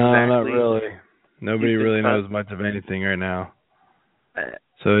 Why exactly? No, not really. Nobody really knows much of anything right now.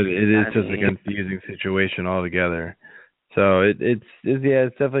 So it is just a confusing situation altogether. So it's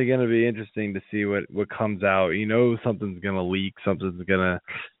definitely going to be interesting to see what comes out. You know, something's going to leak. Something's going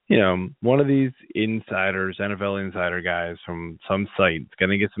to, one of these insiders, NFL insider guys from some site is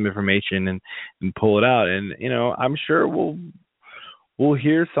going to get some information and pull it out. And, I'm sure we'll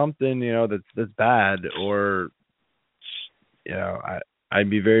hear something, that's bad, or, I'd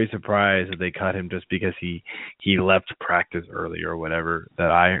be very surprised if they cut him just because he left practice early or whatever.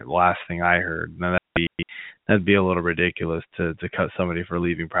 Last thing I heard. Now that'd be a little ridiculous to cut somebody for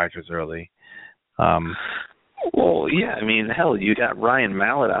leaving practice early. Well, yeah, I mean, hell, you got Ryan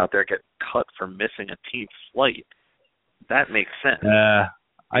Mallett out there get cut for missing a team flight. That makes sense. I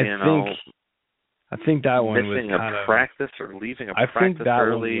think that one was missing a practice or leaving a practice early. I think that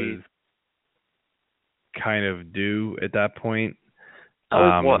one was kind of due at that point.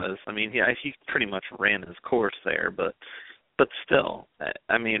 Oh, it was. I mean, yeah, he pretty much ran his course there, but still,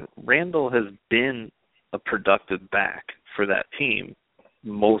 I mean, Randall has been a productive back for that team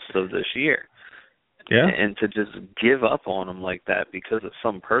most of this year. Yeah. And to just give up on him like that because of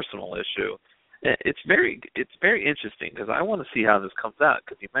some personal issue, it's very interesting because I want to see how this comes out,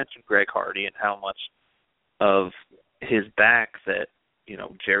 because you mentioned Greg Hardy and how much of his back that,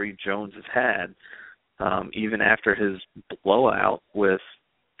 Jerry Jones has had. Even after his blowout with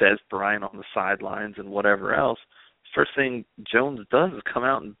Des Bryant on the sidelines and whatever else, first thing Jones does is come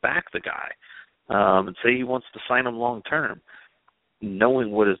out and back the guy and say he wants to sign him long term, knowing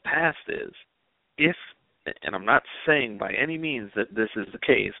what his past is. And I'm not saying by any means that this is the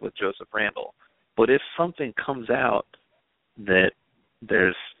case with Joseph Randall, but if something comes out that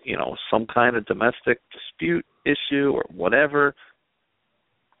there's, some kind of domestic dispute issue or whatever,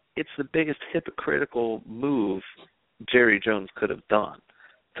 it's the biggest hypocritical move Jerry Jones could have done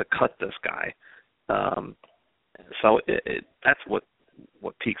to cut this guy. So that's what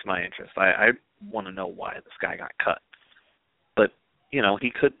piques my interest. I want to know why this guy got cut. But,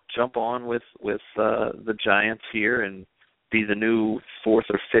 he could jump on with the Giants here and be the new fourth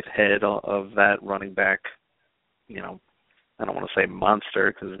or fifth head of that running back, I don't want to say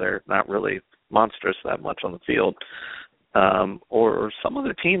monster because they're not really monstrous that much on the field. Or some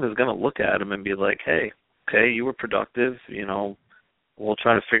other team is going to look at him and be like, hey, okay, you were productive, we'll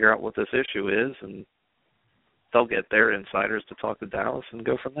try to figure out what this issue is, and they'll get their insiders to talk to Dallas and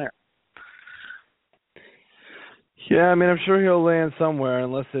go from there. Yeah, I mean, I'm sure he'll land somewhere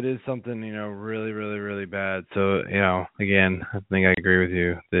unless it is something, really, really, really bad. So, again, I think I agree with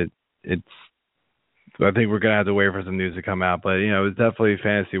you that I think we're going to have to wait for some news to come out. But, it's definitely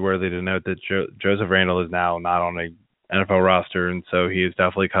fantasy worthy to note that Joseph Randall is now not on a NFL roster, and so he is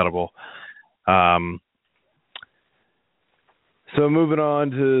definitely cuttable. So moving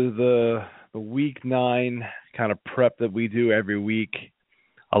on to the Week 9 kind of prep that we do every week.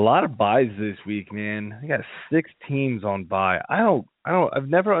 A lot of buys this week, man. I got 6 teams on bye. I've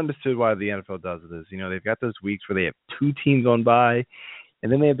never understood why the NFL does this. They've got those weeks where they have 2 teams on bye,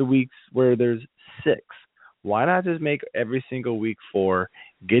 and then they have the weeks where there's 6. Why not just make every single week 4,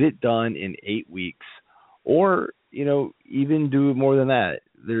 get it done in 8 weeks, or even do more than that.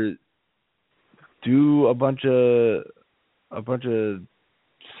 Do a bunch of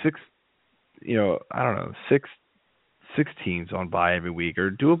 6, six teams on bye every week, or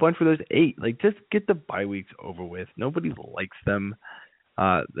do a bunch for those 8. Like, just get the bye weeks over with. Nobody likes them.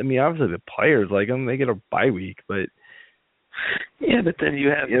 Obviously the players like them. They get a bye week, but yeah, but then you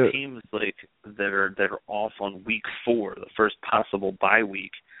have teams like that are off on week 4, the first possible bye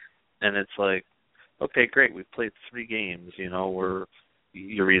week, and it's like, okay, great, we've played 3 games. You're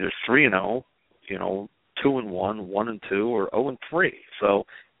either 3-0, 2-1, 1-2, or 0-3. So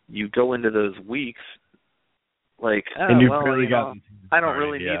you go into those weeks like, I don't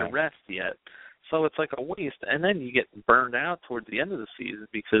really need a rest yet. So it's like a waste. And then you get burned out towards the end of the season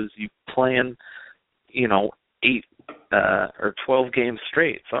because you plan, 8 or 12 games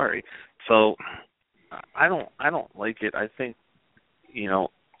straight. Sorry. So I don't like it. I think,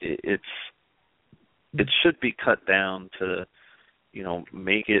 it should be cut down to,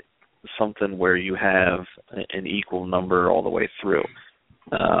 make it something where you have an equal number all the way through.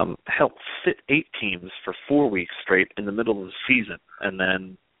 Help sit 8 teams for 4 weeks straight in the middle of the season, and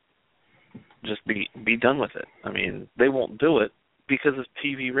then just be done with it. I mean, they won't do it because of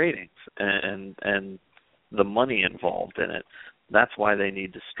TV ratings and the money involved in it. That's why they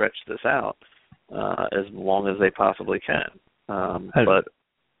need to stretch this out as long as they possibly can. But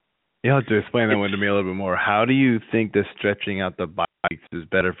you'll have to explain that one to me a little bit more. How do you think the stretching out the bye weeks is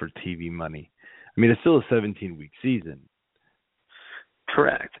better for TV money? I mean, it's still a 17-week season.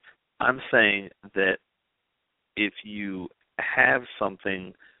 Correct. I'm saying that if you have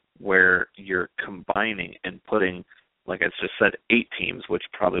something where you're combining and putting, like I just said, 8 teams, which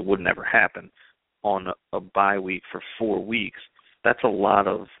probably would never happen, on a bye week for 4 weeks, that's a lot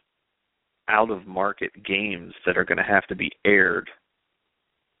of out-of-market games that are going to have to be aired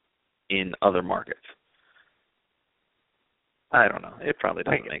in other markets. I don't know. It probably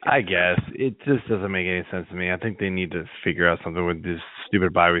doesn't make any sense. I guess. It just doesn't make any sense to me. I think they need to figure out something with this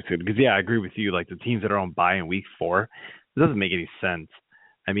stupid bye week. Because, yeah, I agree with you. Like, the teams that are on bye in week 4, it doesn't make any sense.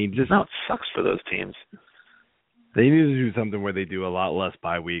 I mean, just... No, it sucks for those teams. They need to do something where they do a lot less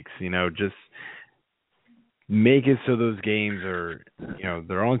bye weeks. You know, just make it so those games are, you know,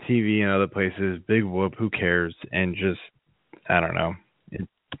 they're on TV and other places. Big whoop, who cares? And just, I don't know.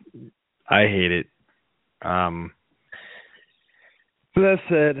 I hate it. With that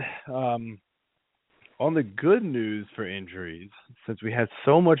said, on the good news for injuries, since we had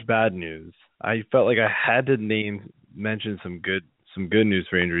so much bad news, I felt like I had to mention some good news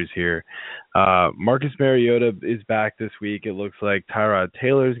for injuries here. Marcus Mariota is back this week. It looks like Tyrod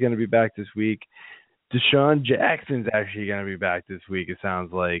Taylor is going to be back this week. Deshaun Jackson's actually going to be back this week, it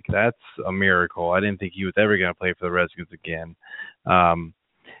sounds like. That's a miracle. I didn't think he was ever going to play for the Redskins again.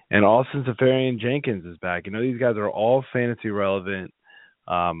 And Austin Seferian-Jenkins is back. You know, these guys are all fantasy relevant.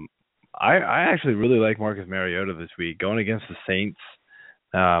 I actually really like Marcus Mariota this week going against the Saints.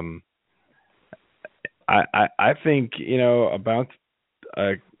 I think, you know, about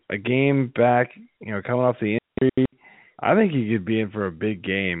a game back, you know, coming off the injury, I think he could be in for a big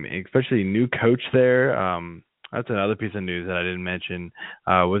game, especially new coach there. That's another piece of news that I didn't mention.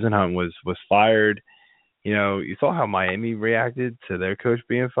 Wisenhunt was fired. You know, you saw how Miami reacted to their coach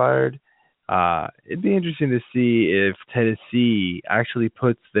being fired. It'd be interesting to see if Tennessee actually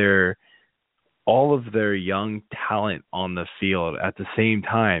puts all of their young talent on the field at the same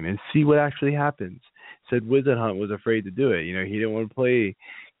time and see what actually happens. Said Wisenhunt was afraid to do it. You know, he didn't want to play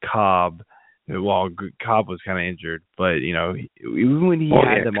Cobb. Well, Cobb was kind of injured, but, you know, even when he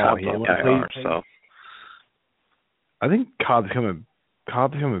had them all, he didn't want to play. So I think Cobb's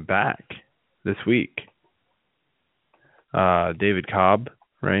coming back this week. David Cobb,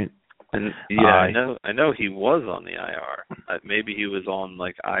 right? And yeah, I know he was on the IR. Maybe he was on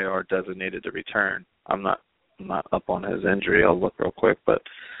like IR designated to return. I'm not up on his injury. I'll look real quick, but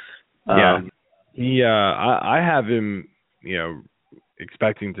I have him, you know,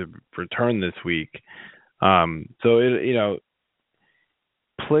 expecting to return this week. So you know,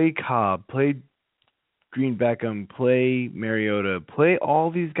 play Cobb, play Green Beckham, play Mariota, play all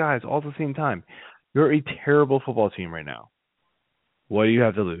these guys all at the same time. You're a terrible football team right now. What do you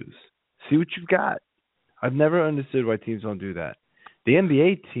have to lose? See what you've got. I've never understood why teams don't do that. The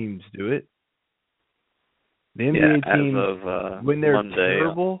NBA teams do it. The NBA teams, when they're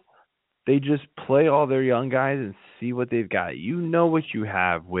terrible, they just play all their young guys and see what they've got. You know what you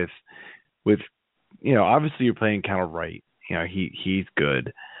have with you know, obviously you're playing kind of right. You know, he's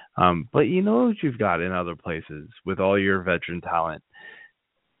good. But you know what you've got in other places with all your veteran talent.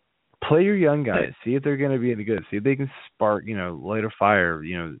 Play your young guys. See if they're going to be any good. See if they can spark, you know, light a fire,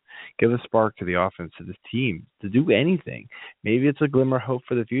 you know, give a spark to the offense, to this team, to do anything. Maybe it's a glimmer of hope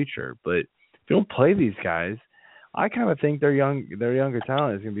for the future. But if you don't play these guys, I kind of think their younger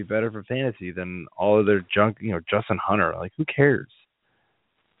talent is going to be better for fantasy than all of their junk, you know, Justin Hunter. Like, who cares?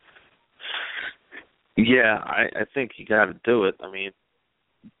 Yeah, I think you got to do it. I mean,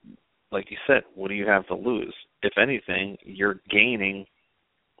 like you said, what do you have to lose? If anything, you're gaining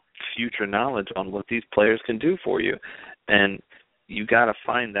future knowledge on what these players can do for you. And you got to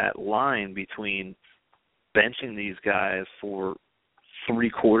find that line between benching these guys for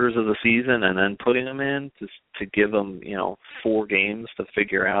 3/4 of the season and then putting them in to give them, you know, 4 games to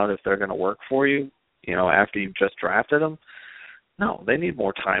figure out if they're going to work for you, you know, after you've just drafted them. No, they need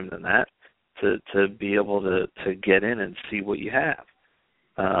more time than that to be able to get in and see what you have.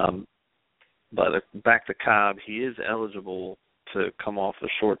 But back to Cobb, he is eligible to come off the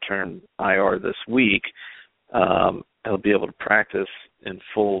short-term IR this week. He'll be able to practice in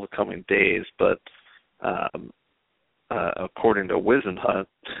full the coming days, but according to Wisenhunt,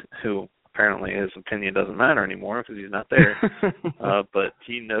 who apparently his opinion doesn't matter anymore because he's not there, but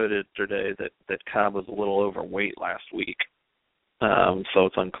he noted today that Cobb was a little overweight last week. So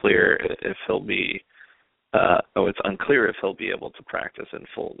it's unclear if he'll be able to practice in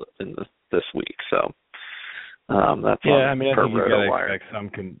full this week. So That's Yeah, on I mean, I per think you've got to RotoWire. expect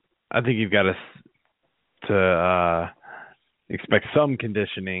I think you've got to expect some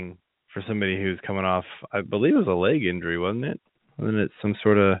conditioning for somebody who's coming off, I believe it was a leg injury, wasn't it? Wasn't it some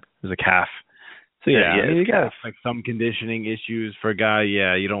sort of, it was a calf. So yeah, I mean, you got to expect some conditioning issues for a guy.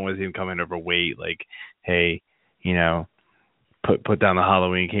 Yeah, you don't want to see him come in overweight. Like, hey, you know, put down the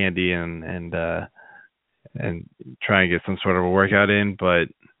Halloween candy and try and get some sort of a workout in. But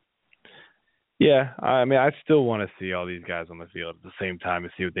yeah, I mean, I still want to see all these guys on the field at the same time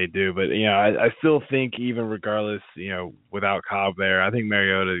and see what they do. But you know, I still think even regardless, you know, without Cobb there, I think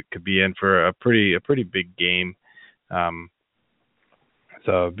Mariota could be in for a pretty big game.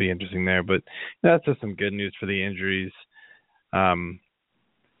 So it'd be interesting there. But that's just some good news for the injuries.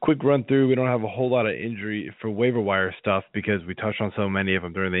 Quick run through. We don't have a whole lot of injury for waiver wire stuff because we touched on so many of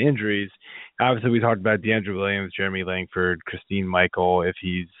them during the injuries. Obviously, we talked about DeAndre Williams, Jeremy Langford, Christine Michael, if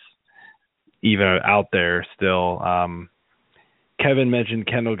he's even out there still. Kevin mentioned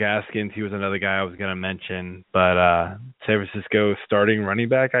Kendall Gaskins. He was another guy I was going to mention. But San Francisco starting running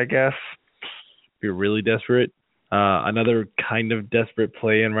back, I guess, if you're really desperate. Another kind of desperate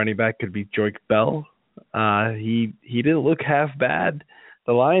play in running back could be Joik Bell. He didn't look half bad.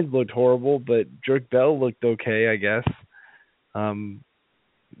 The Lions looked horrible, but Joik Bell looked okay, I guess.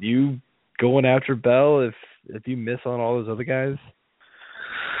 You going after Bell if you miss on all those other guys?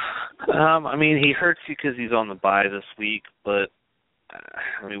 I mean, he hurts you because he's on the bye this week, but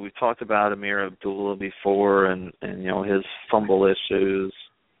I mean, we've talked about Amir Abdullah before, and you know his fumble issues.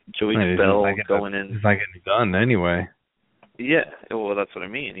 Joik Bell going in. He's not getting done anyway. Yeah, well, that's what I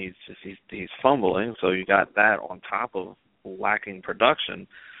mean. He's fumbling, so you got that on top of lacking production.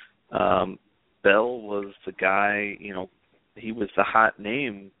 Bell was the guy, you know, he was the hot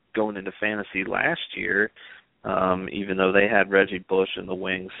name going into fantasy last year, even though they had Reggie Bush in the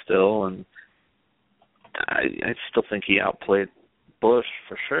wings still, and I still think he outplayed Bush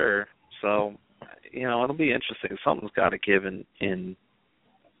for sure. So, you know, it'll be interesting. Something's got to give in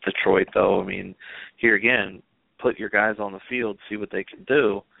Detroit, though. I mean, here again, put your guys on the field, see what they can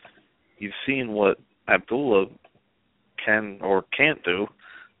do. You've seen what Abdullah can or can't do.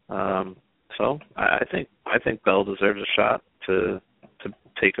 So I think Bell deserves a shot to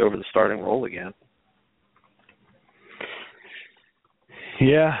take over the starting role again.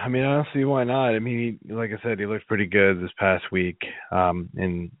 Yeah, I mean, honestly, why not? I mean, like I said, he looked pretty good this past week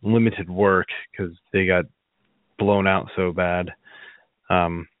in limited work because they got blown out so bad.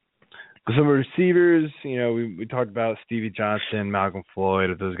 Some receivers, you know, we talked about Stevie Johnson, Malcolm Floyd,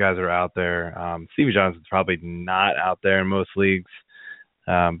 if those guys are out there. Stevie Johnson's probably not out there in most leagues,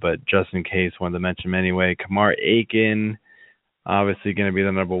 but just in case, wanted to mention him anyway. Kamar Aiken, obviously going to be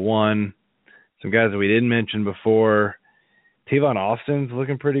the number one. Some guys that we didn't mention before. Tavon Austin's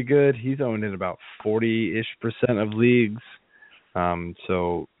looking pretty good. He's owned in about 40-ish% of leagues.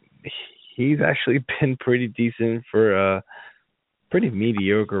 So he's actually been pretty decent for a pretty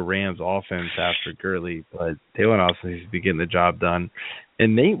mediocre Rams offense after Gurley. But Tavon Austin seems to be getting the job done.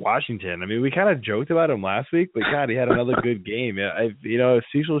 And Nate Washington, I mean, we kind of joked about him last week, but God, he had another good game. You know, if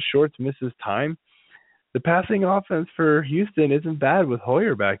Cecil Shorts misses time, the passing offense for Houston isn't bad with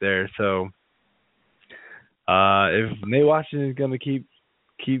Hoyer back there. So if Nate Washington is going to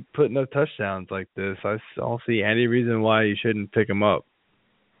keep putting up touchdowns like this, I don't see any reason why you shouldn't pick him up.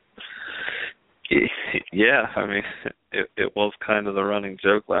 Yeah, I mean, it was kind of the running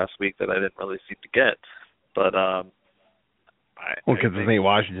joke last week that I didn't really seem to get, but because it's Nate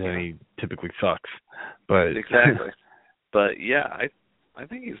Washington, he typically sucks. But exactly. But yeah, I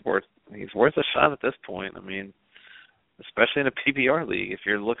think he's worth a shot at this point. I mean, especially in a PPR league, if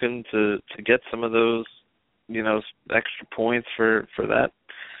you're looking to get some of those, you know, extra points for that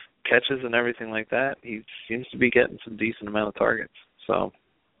catches and everything like that, he seems to be getting some decent amount of targets. So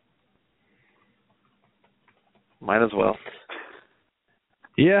might as well.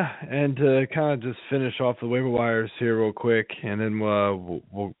 Yeah, and to kind of just finish off the waiver wires here real quick, and then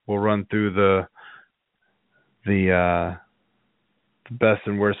we'll run through the best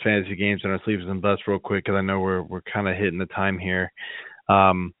and worst fantasy games in our sleeves and bust real quick because I know we're kind of hitting the time here.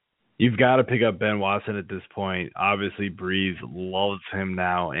 You've got to pick up Ben Watson at this point. Obviously, Breeze loves him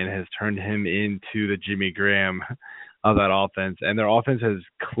now and has turned him into the Jimmy Graham of that offense, and their offense has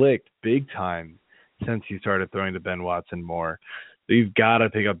clicked big time since he started throwing to Ben Watson more. So you've got to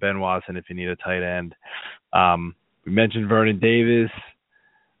pick up Ben Watson if you need a tight end. We mentioned Vernon Davis.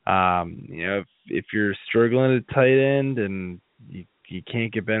 You know, if you're struggling at tight end and you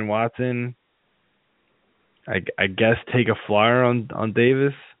can't get Ben Watson, I guess take a flyer on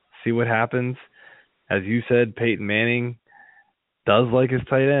Davis, see what happens. As you said, Peyton Manning does like his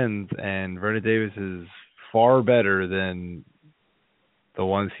tight ends, and Vernon Davis is far better than the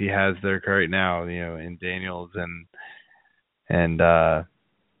ones he has there right now, in Daniels and I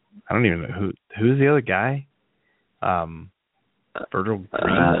don't even know who's the other guy. Virgil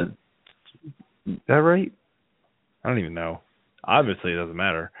Green. Is that right? I don't even know. Obviously, it doesn't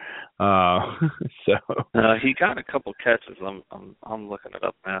matter. He got a couple catches. I'm looking it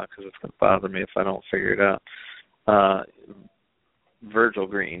up now because it's going to bother me if I don't figure it out. Virgil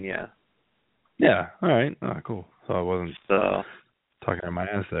Green, yeah. Yeah. All right. Oh, cool. So I wasn't talking out my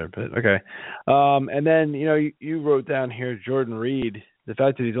ass there, but okay. And then you wrote down here Jordan Reed. The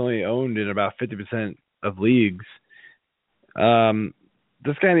fact that he's only owned in about 50% of leagues.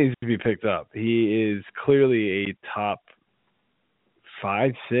 This guy needs to be picked up. He is clearly a top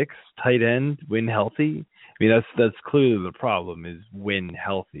 5-6 tight end when healthy. I mean, that's clearly the problem is when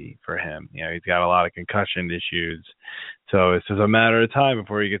healthy for him. He's got a lot of concussion issues, so it's just a matter of time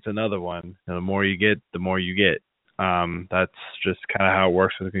before he gets another one. And the more you get, the more you get. That's just kind of how it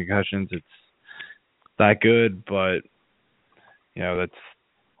works with concussions. It's not good, but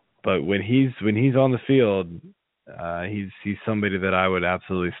But when he's on the field, he's somebody that I would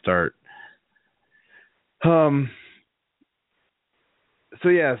absolutely start. So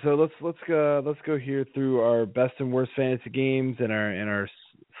let's go here through our best and worst fantasy games and our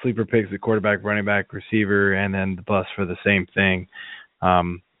sleeper picks at quarterback, running back, receiver, and then the bust for the same thing.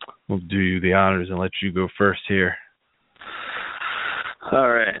 We'll do you the honors and let you go first here. All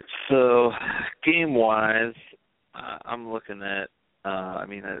right. So game wise, I'm looking at.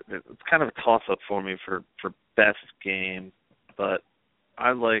 It's kind of a toss-up for me for best game, but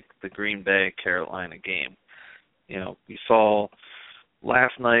I like the Green Bay Carolina game. You saw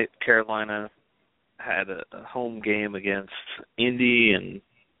last night Carolina had a home game against Indy, and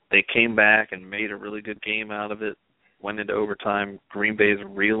they came back and made a really good game out of it, went into overtime. Green Bay's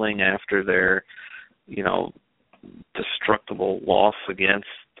reeling after their, destructible loss against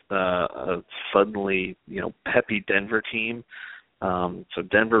a suddenly, peppy Denver team. So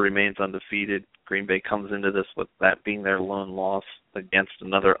Denver remains undefeated. Green Bay comes into this with that being their lone loss against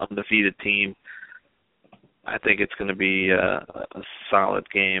another undefeated team. I think it's going to be a solid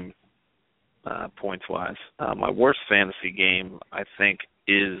game points-wise. My worst fantasy game, I think,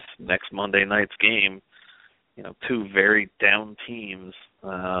 is next Monday night's game. Two very down teams.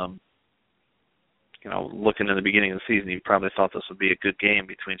 Looking in the beginning of the season, you probably thought this would be a good game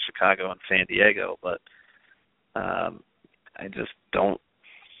between Chicago and San Diego, but I don't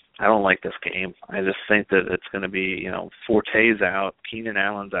like this game. I just think that it's going to be, Forte's out, Keenan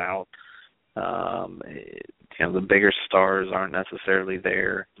Allen's out. The bigger stars aren't necessarily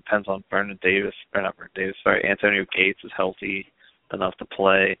there. Depends on Antonio Gates is healthy enough to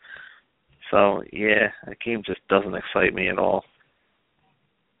play. So, yeah, that game just doesn't excite me at all.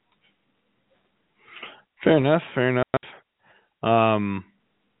 Fair enough.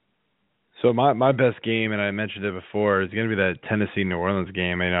 So my best game, and I mentioned it before, is going to be that Tennessee-New Orleans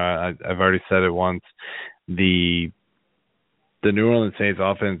game. I've already said it once. The New Orleans Saints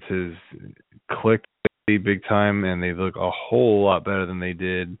offense has clicked big time, and they look a whole lot better than they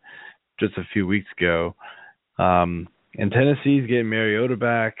did just a few weeks ago. And Tennessee's getting Mariota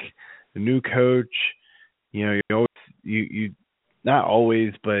back, the new coach. You not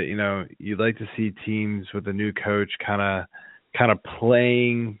always, but you'd like to see teams with a new coach kind of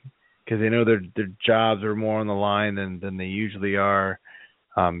playing, because they know their jobs are more on the line than they usually are,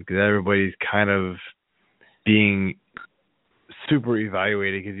 because everybody's kind of being super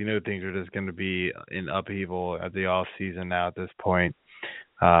evaluated, because things are just going to be in upheaval at the off season now at this point.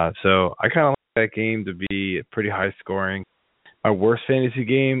 So I kind of like that game to be pretty high scoring. My worst fantasy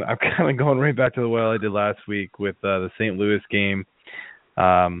game, I'm kind of going right back to the well I did last week with the St. Louis game.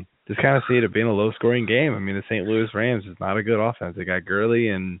 Just kind of see it being a low scoring game. I mean, the St. Louis Rams is not a good offense. They got Gurley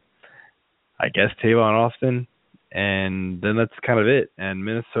and I guess Tavon Austin, and then that's kind of it. And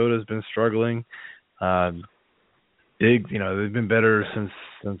Minnesota's been struggling. Diggs, they've been better since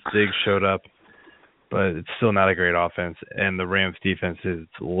Diggs showed up, but it's still not a great offense. And the Rams defense is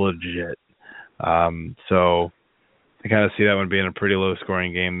legit. So I kind of see that one being a pretty low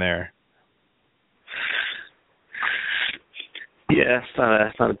scoring game there. Yeah,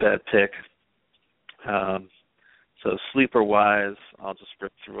 it's not a bad pick. So sleeper wise, I'll just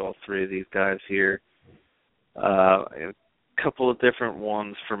rip through all three of these guys here. A couple of different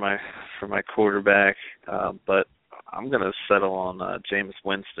ones for my quarterback, but I'm going to settle on Jameis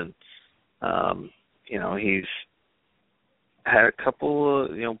Winston. He's had a couple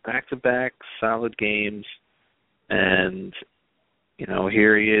of back-to-back solid games, and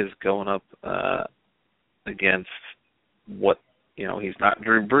here he is going up against what he's not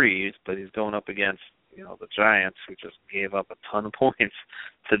Drew Brees, but he's going up against the Giants, who just gave up a ton of points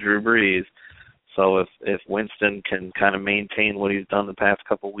to Drew Brees. So if Winston can kind of maintain what he's done the past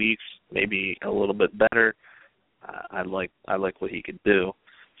couple weeks, maybe a little bit better, I like what he could do.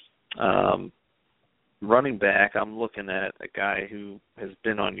 Running back, I'm looking at a guy who has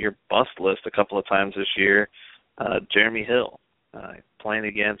been on your bust list a couple of times this year, Jeremy Hill, playing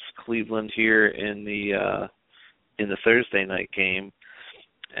against Cleveland here in the Thursday night game,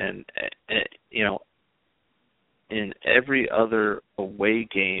 and in every other away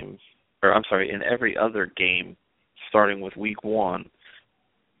game, in every other game, starting with week 1,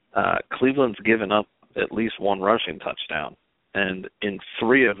 Cleveland's given up at least one rushing touchdown. And in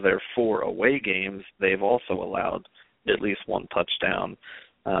 3 of their 4 away games, they've also allowed at least one touchdown.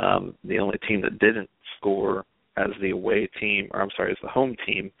 The only team that didn't score as the home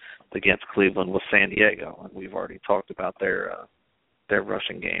team against Cleveland was San Diego, and we've already talked about their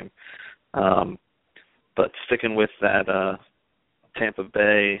rushing game. But sticking with that Tampa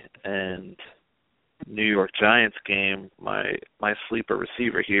Bay and New York Giants game, my sleeper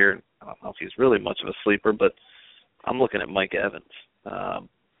receiver here, I don't know if he's really much of a sleeper, but I'm looking at Mike Evans.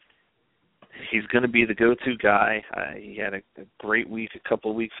 He's going to be the go-to guy. He had a great week a couple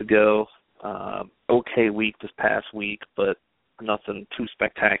of weeks ago. Okay week this past week, but nothing too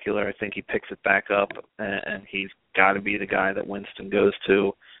spectacular. I think he picks it back up, and he's got to be the guy that Winston goes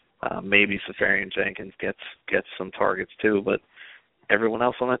to. Maybe Safarian Jenkins gets some targets too, but everyone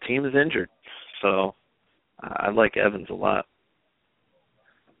else on that team is injured. So I like Evans a lot.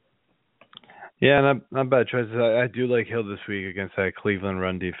 Yeah, not bad choices. I do like Hill this week against that Cleveland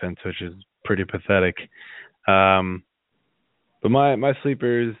run defense, which is pretty pathetic. But my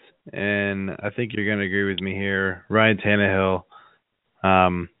sleepers, and I think you're going to agree with me here, Ryan Tannehill,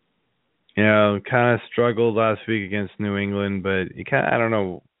 kind of struggled last week against New England, but I don't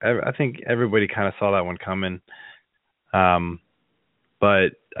know. I think everybody kind of saw that one coming.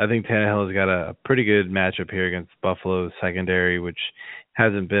 But I think Tannehill's got a pretty good matchup here against Buffalo's secondary, which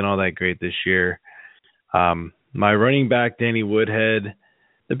hasn't been all that great this year. My running back, Danny Woodhead,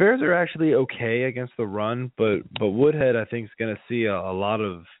 the Bears are actually okay against the run, but Woodhead, I think, is going to see a lot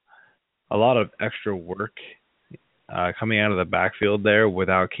of extra work coming out of the backfield there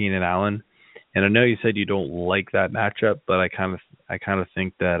without Keenan Allen. And I know you said you don't like that matchup, but I kind of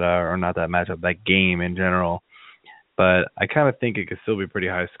think that, or not that matchup, that game in general. But I kind of think it could still be pretty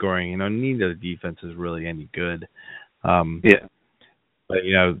high scoring. Neither defense is really any good. Yeah. But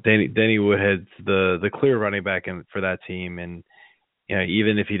Danny Woodhead's the clear running back for that team, and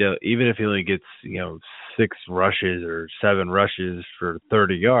even if he only gets 6 rushes or 7 rushes for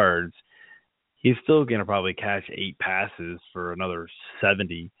 30 yards, he's still gonna probably catch 8 passes for another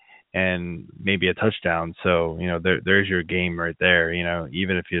 70 and maybe a touchdown. So there's your game right there.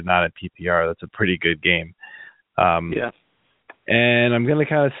 Even if you're not at PPR, that's a pretty good game. Yeah. And I'm going to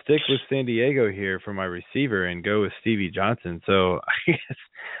kind of stick with San Diego here for my receiver and go with Stevie Johnson. So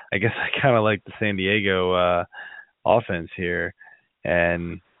I guess I kind of like the San Diego offense here.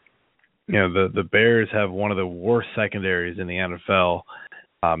 And, the Bears have one of the worst secondaries in the NFL.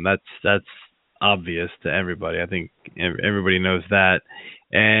 That's obvious to everybody. I think everybody knows that.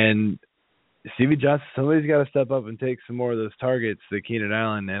 And Stevie Johnson, somebody's got to step up and take some more of those targets to Keenan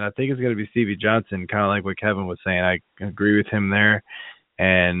Allen, and I think it's going to be Stevie Johnson, kind of like what Kevin was saying. I agree with him there.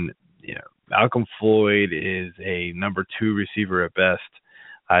 And, Malcolm Floyd is a number 2 receiver at best.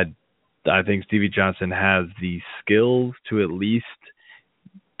 I think Stevie Johnson has the skills to at least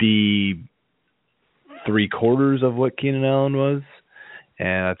be 3/4 of what Keenan Allen was,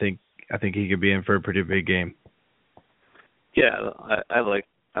 and I think he could be in for a pretty big game. Yeah, I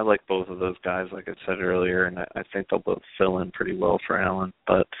like both of those guys, like I said earlier, and I think they'll both fill in pretty well for Allen.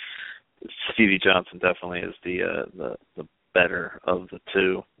 But Stevie Johnson definitely is the better of the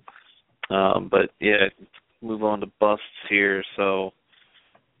two. But yeah, move on to busts here. So,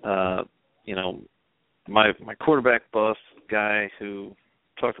 my quarterback bust guy who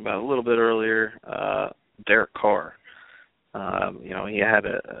talked about a little bit earlier, Derek Carr. He had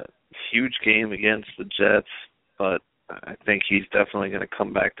a huge game against the Jets, but I think he's definitely going to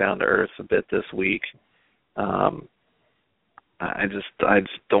come back down to earth a bit this week. I just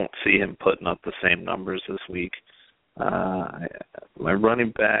don't see him putting up the same numbers this week. My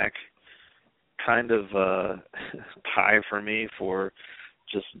running back kind of tie for me for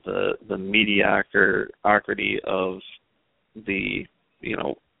just the mediocrity of the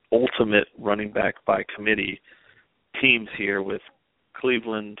ultimate running back by committee teams here with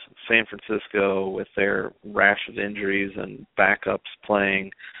Cleveland, San Francisco with their rash of injuries and backups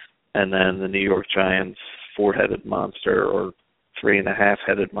playing, and then the New York Giants 4-headed monster or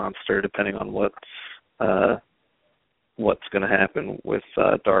 3.5-headed monster, depending on what what's going to happen with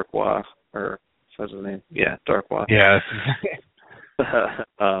Darkwa, or what's his name? Yeah, Darkwa. Yeah.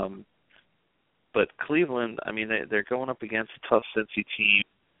 But Cleveland, I mean, they're going up against a tough Cincy team.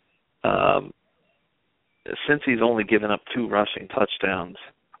 Cincy's only given up 2 rushing touchdowns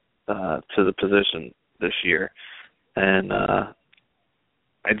to the position this year, and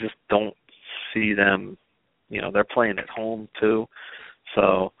I just don't see them. They're playing at home too,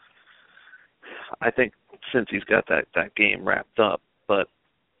 so I think Cincy's got that game wrapped up, but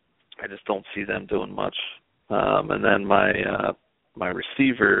I just don't see them doing much. And then my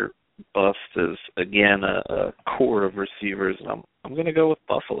receiver bust is again a core of receivers, and I'm going to go with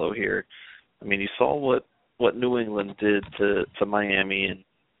Buffalo here. I mean, you saw what New England did to Miami and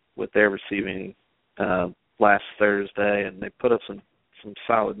with their receiving last Thursday, and they put up some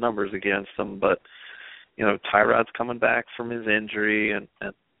solid numbers against them. But Tyrod's coming back from his injury and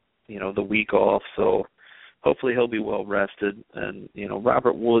the week off, so hopefully he'll be well rested. And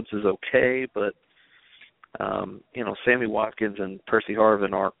Robert Woods is okay, but Sammy Watkins and Percy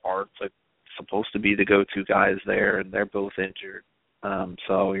Harvin aren't supposed to be the go-to guys there, and they're both injured.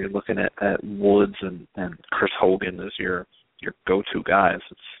 So you're looking at Woods and Chris Hogan as your go-to guys.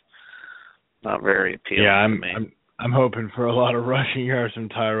 It's not very appealing to me. I'm hoping for a lot of rushing yards from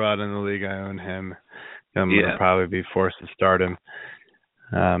Tyrod in the league. I own him. I'm gonna probably be forced to start him.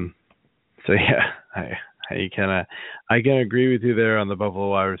 So yeah, I can agree with you there on the Buffalo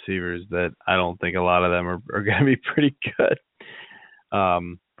wide receivers that I don't think a lot of them are going to be pretty good.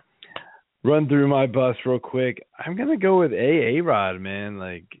 Run through my bus real quick. I'm going to go with A-Rod, man.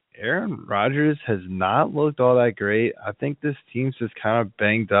 Like, Aaron Rodgers has not looked all that great. I think this team's just kind of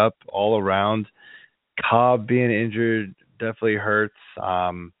banged up all around. Cobb being injured definitely hurts.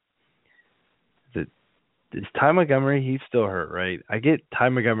 Is Ty Montgomery, he's still hurt, right? I get Ty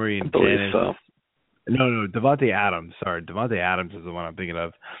Montgomery and Janice. So. No, Devontae Adams. Sorry, Devontae Adams is the one I'm thinking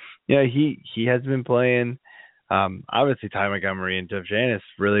of. Yeah, he has been playing. Obviously, Ty Montgomery and Jeff Janis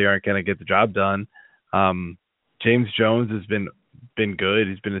really aren't going to get the job done. James Jones has been good.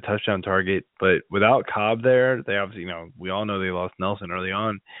 He's been a touchdown target. But without Cobb there, they obviously, we all know they lost Nelson early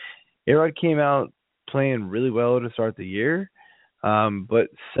on. A-Rod came out playing really well to start the year. But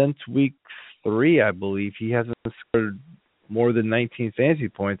since week 3, I believe, he hasn't scored more than 19 fantasy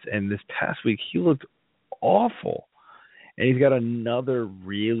points. And this past week, he looked awful. And he's got another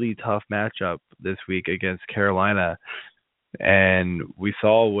really tough matchup this week against Carolina. And we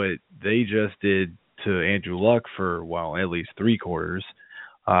saw what they just did to Andrew Luck for, at least 3 quarters,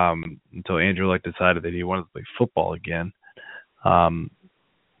 until Andrew Luck decided that he wanted to play football again.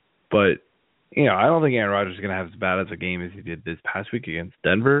 But, I don't think Aaron Rodgers is going to have as bad as a game as he did this past week against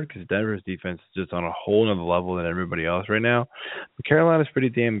Denver, because Denver's defense is just on a whole other level than everybody else right now. But Carolina's pretty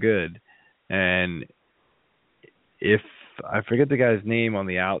damn good. And if I forget the guy's name on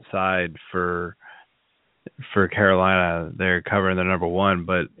the outside for Carolina, they're covering the number 1.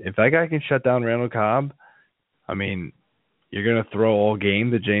 But if that guy can shut down Randall Cobb, I mean, you're going to throw all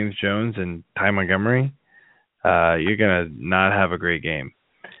game to James Jones and Ty Montgomery. You're going to not have a great game.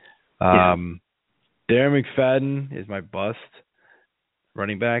 Darren McFadden is my bust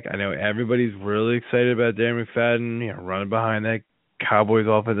running back. I know everybody's really excited about Darren McFadden, running behind that Cowboys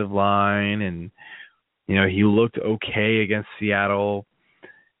offensive line, and he looked okay against Seattle,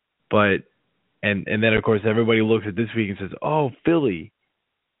 but and then of course everybody looks at this week and says, "Oh, Philly,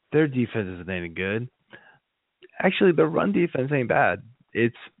 their defense isn't any good." Actually, the run defense ain't bad.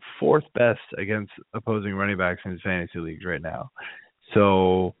 It's 4th best against opposing running backs in fantasy leagues right now.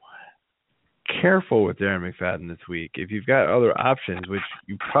 So careful with Darren McFadden this week. If you've got other options, which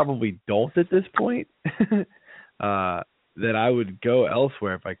you probably don't at this point, then I would go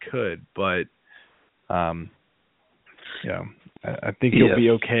elsewhere if I could. But I think he'll be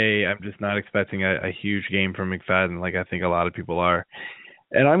okay. I'm just not expecting a huge game from McFadden like I think a lot of people are.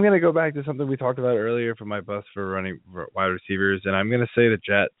 And I'm going to go back to something we talked about earlier for my bust for running wide receivers, and I'm going to say the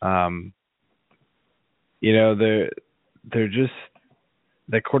Jets. They're just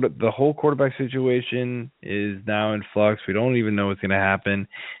the whole quarterback situation is now in flux. We don't even know what's going to happen.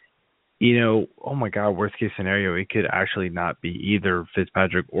 Oh my God, worst case scenario, it could actually not be either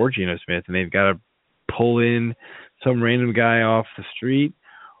Fitzpatrick or Geno Smith, and they've got to pull in some random guy off the street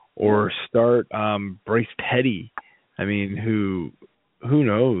or start Bryce Petty. I mean, who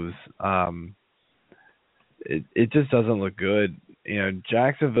knows? It just doesn't look good.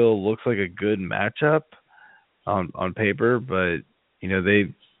 Jacksonville looks like a good matchup on paper, but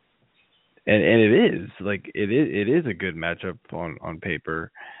they and it is like it is a good matchup on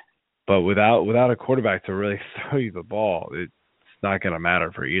paper, but without a quarterback to really throw you the ball, it's not going to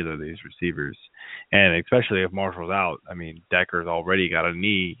matter for either of these receivers. And especially if Marshall's out, I mean, Decker's already got a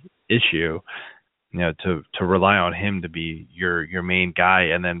knee issue, to rely on him to be your main guy,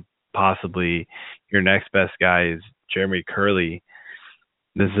 and then possibly your next best guy is Jeremy Curley.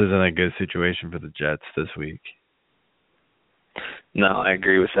 This isn't a good situation for the Jets this week. No, I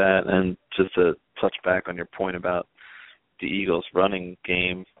agree with that. And just to touch back on your point about the Eagles' running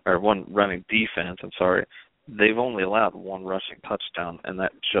game, or running defense, they've only allowed one rushing touchdown, and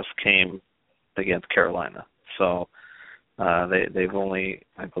that just came against Carolina. So they've only,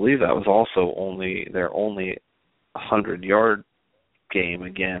 I believe that was also their only 100-yard game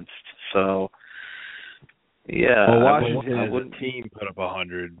against. So, yeah. Well, Washington as a team put up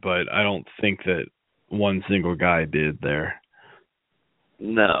 100, but I don't think that one single guy did there.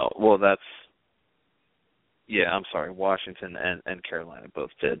 No, well, I'm sorry, Washington and Carolina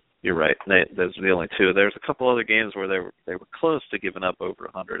both did. You're right. Those are the only two. There's a couple other games where they were close to giving up over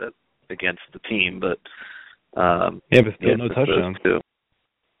 100 against the team, but but still no touchdowns.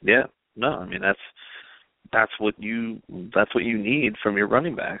 Yeah, no, I mean that's what you need from your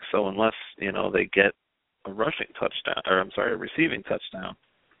running back. So unless they get a rushing touchdown, a receiving touchdown,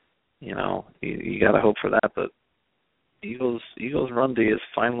 you got to hope for that. But Eagles run D is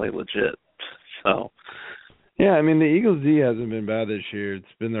finally legit. So. Yeah, I mean, the Eagles' D hasn't been bad this year. It's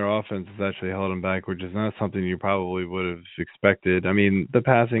been their offense that's actually held them back, which is not something you probably would have expected. I mean, the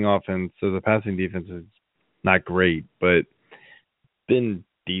passing defense is not great, but been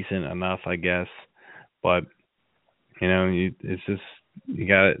decent enough, I guess. But, it's just,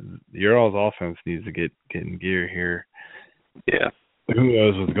 your all's offense needs to get in gear here. Yeah. Who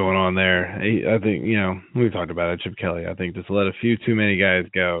knows what's going on there? I think, we talked about it, Chip Kelly. I think just let a few too many guys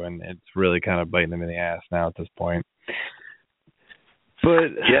go, and it's really kind of biting them in the ass now at this point. But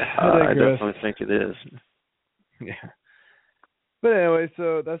yeah, I definitely think it is. Yeah. But anyway,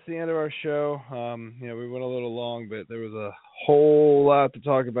 so that's the end of our show. We went a little long, but there was a whole lot to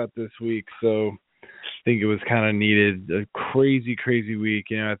talk about this week, so I think it was kind of needed. A crazy, crazy week.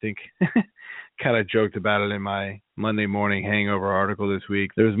 I think kind of joked about it in my Monday morning hangover article this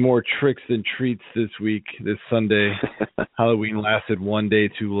week. There's more tricks than treats this week, this Sunday. Halloween lasted one day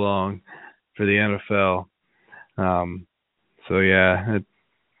too long for the NFL. So yeah,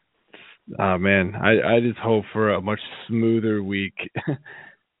 man, I just hope for a much smoother week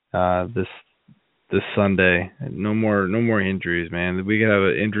this Sunday. No more injuries, man. We could have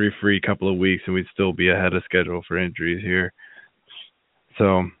an injury-free couple of weeks and we'd still be ahead of schedule for injuries here.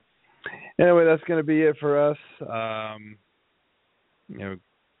 So anyway, that's going to be it for us.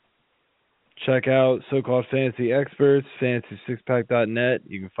 Check out So-Called Fantasy Experts, fantasy6pack.net.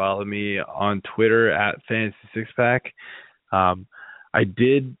 You can follow me on Twitter at fantasy6pack. I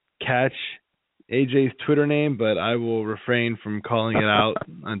did catch AJ's Twitter name, but I will refrain from calling it out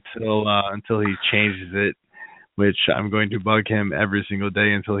until he changes it, which I'm going to bug him every single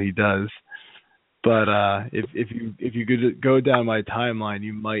day until he does. But if you could go down my timeline,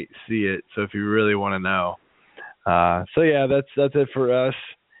 you might see it. So if you really want to know, so yeah, that's it for us.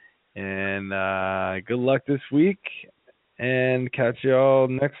 And good luck this week, and catch y'all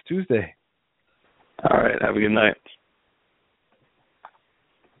next Tuesday. All right, have a good night.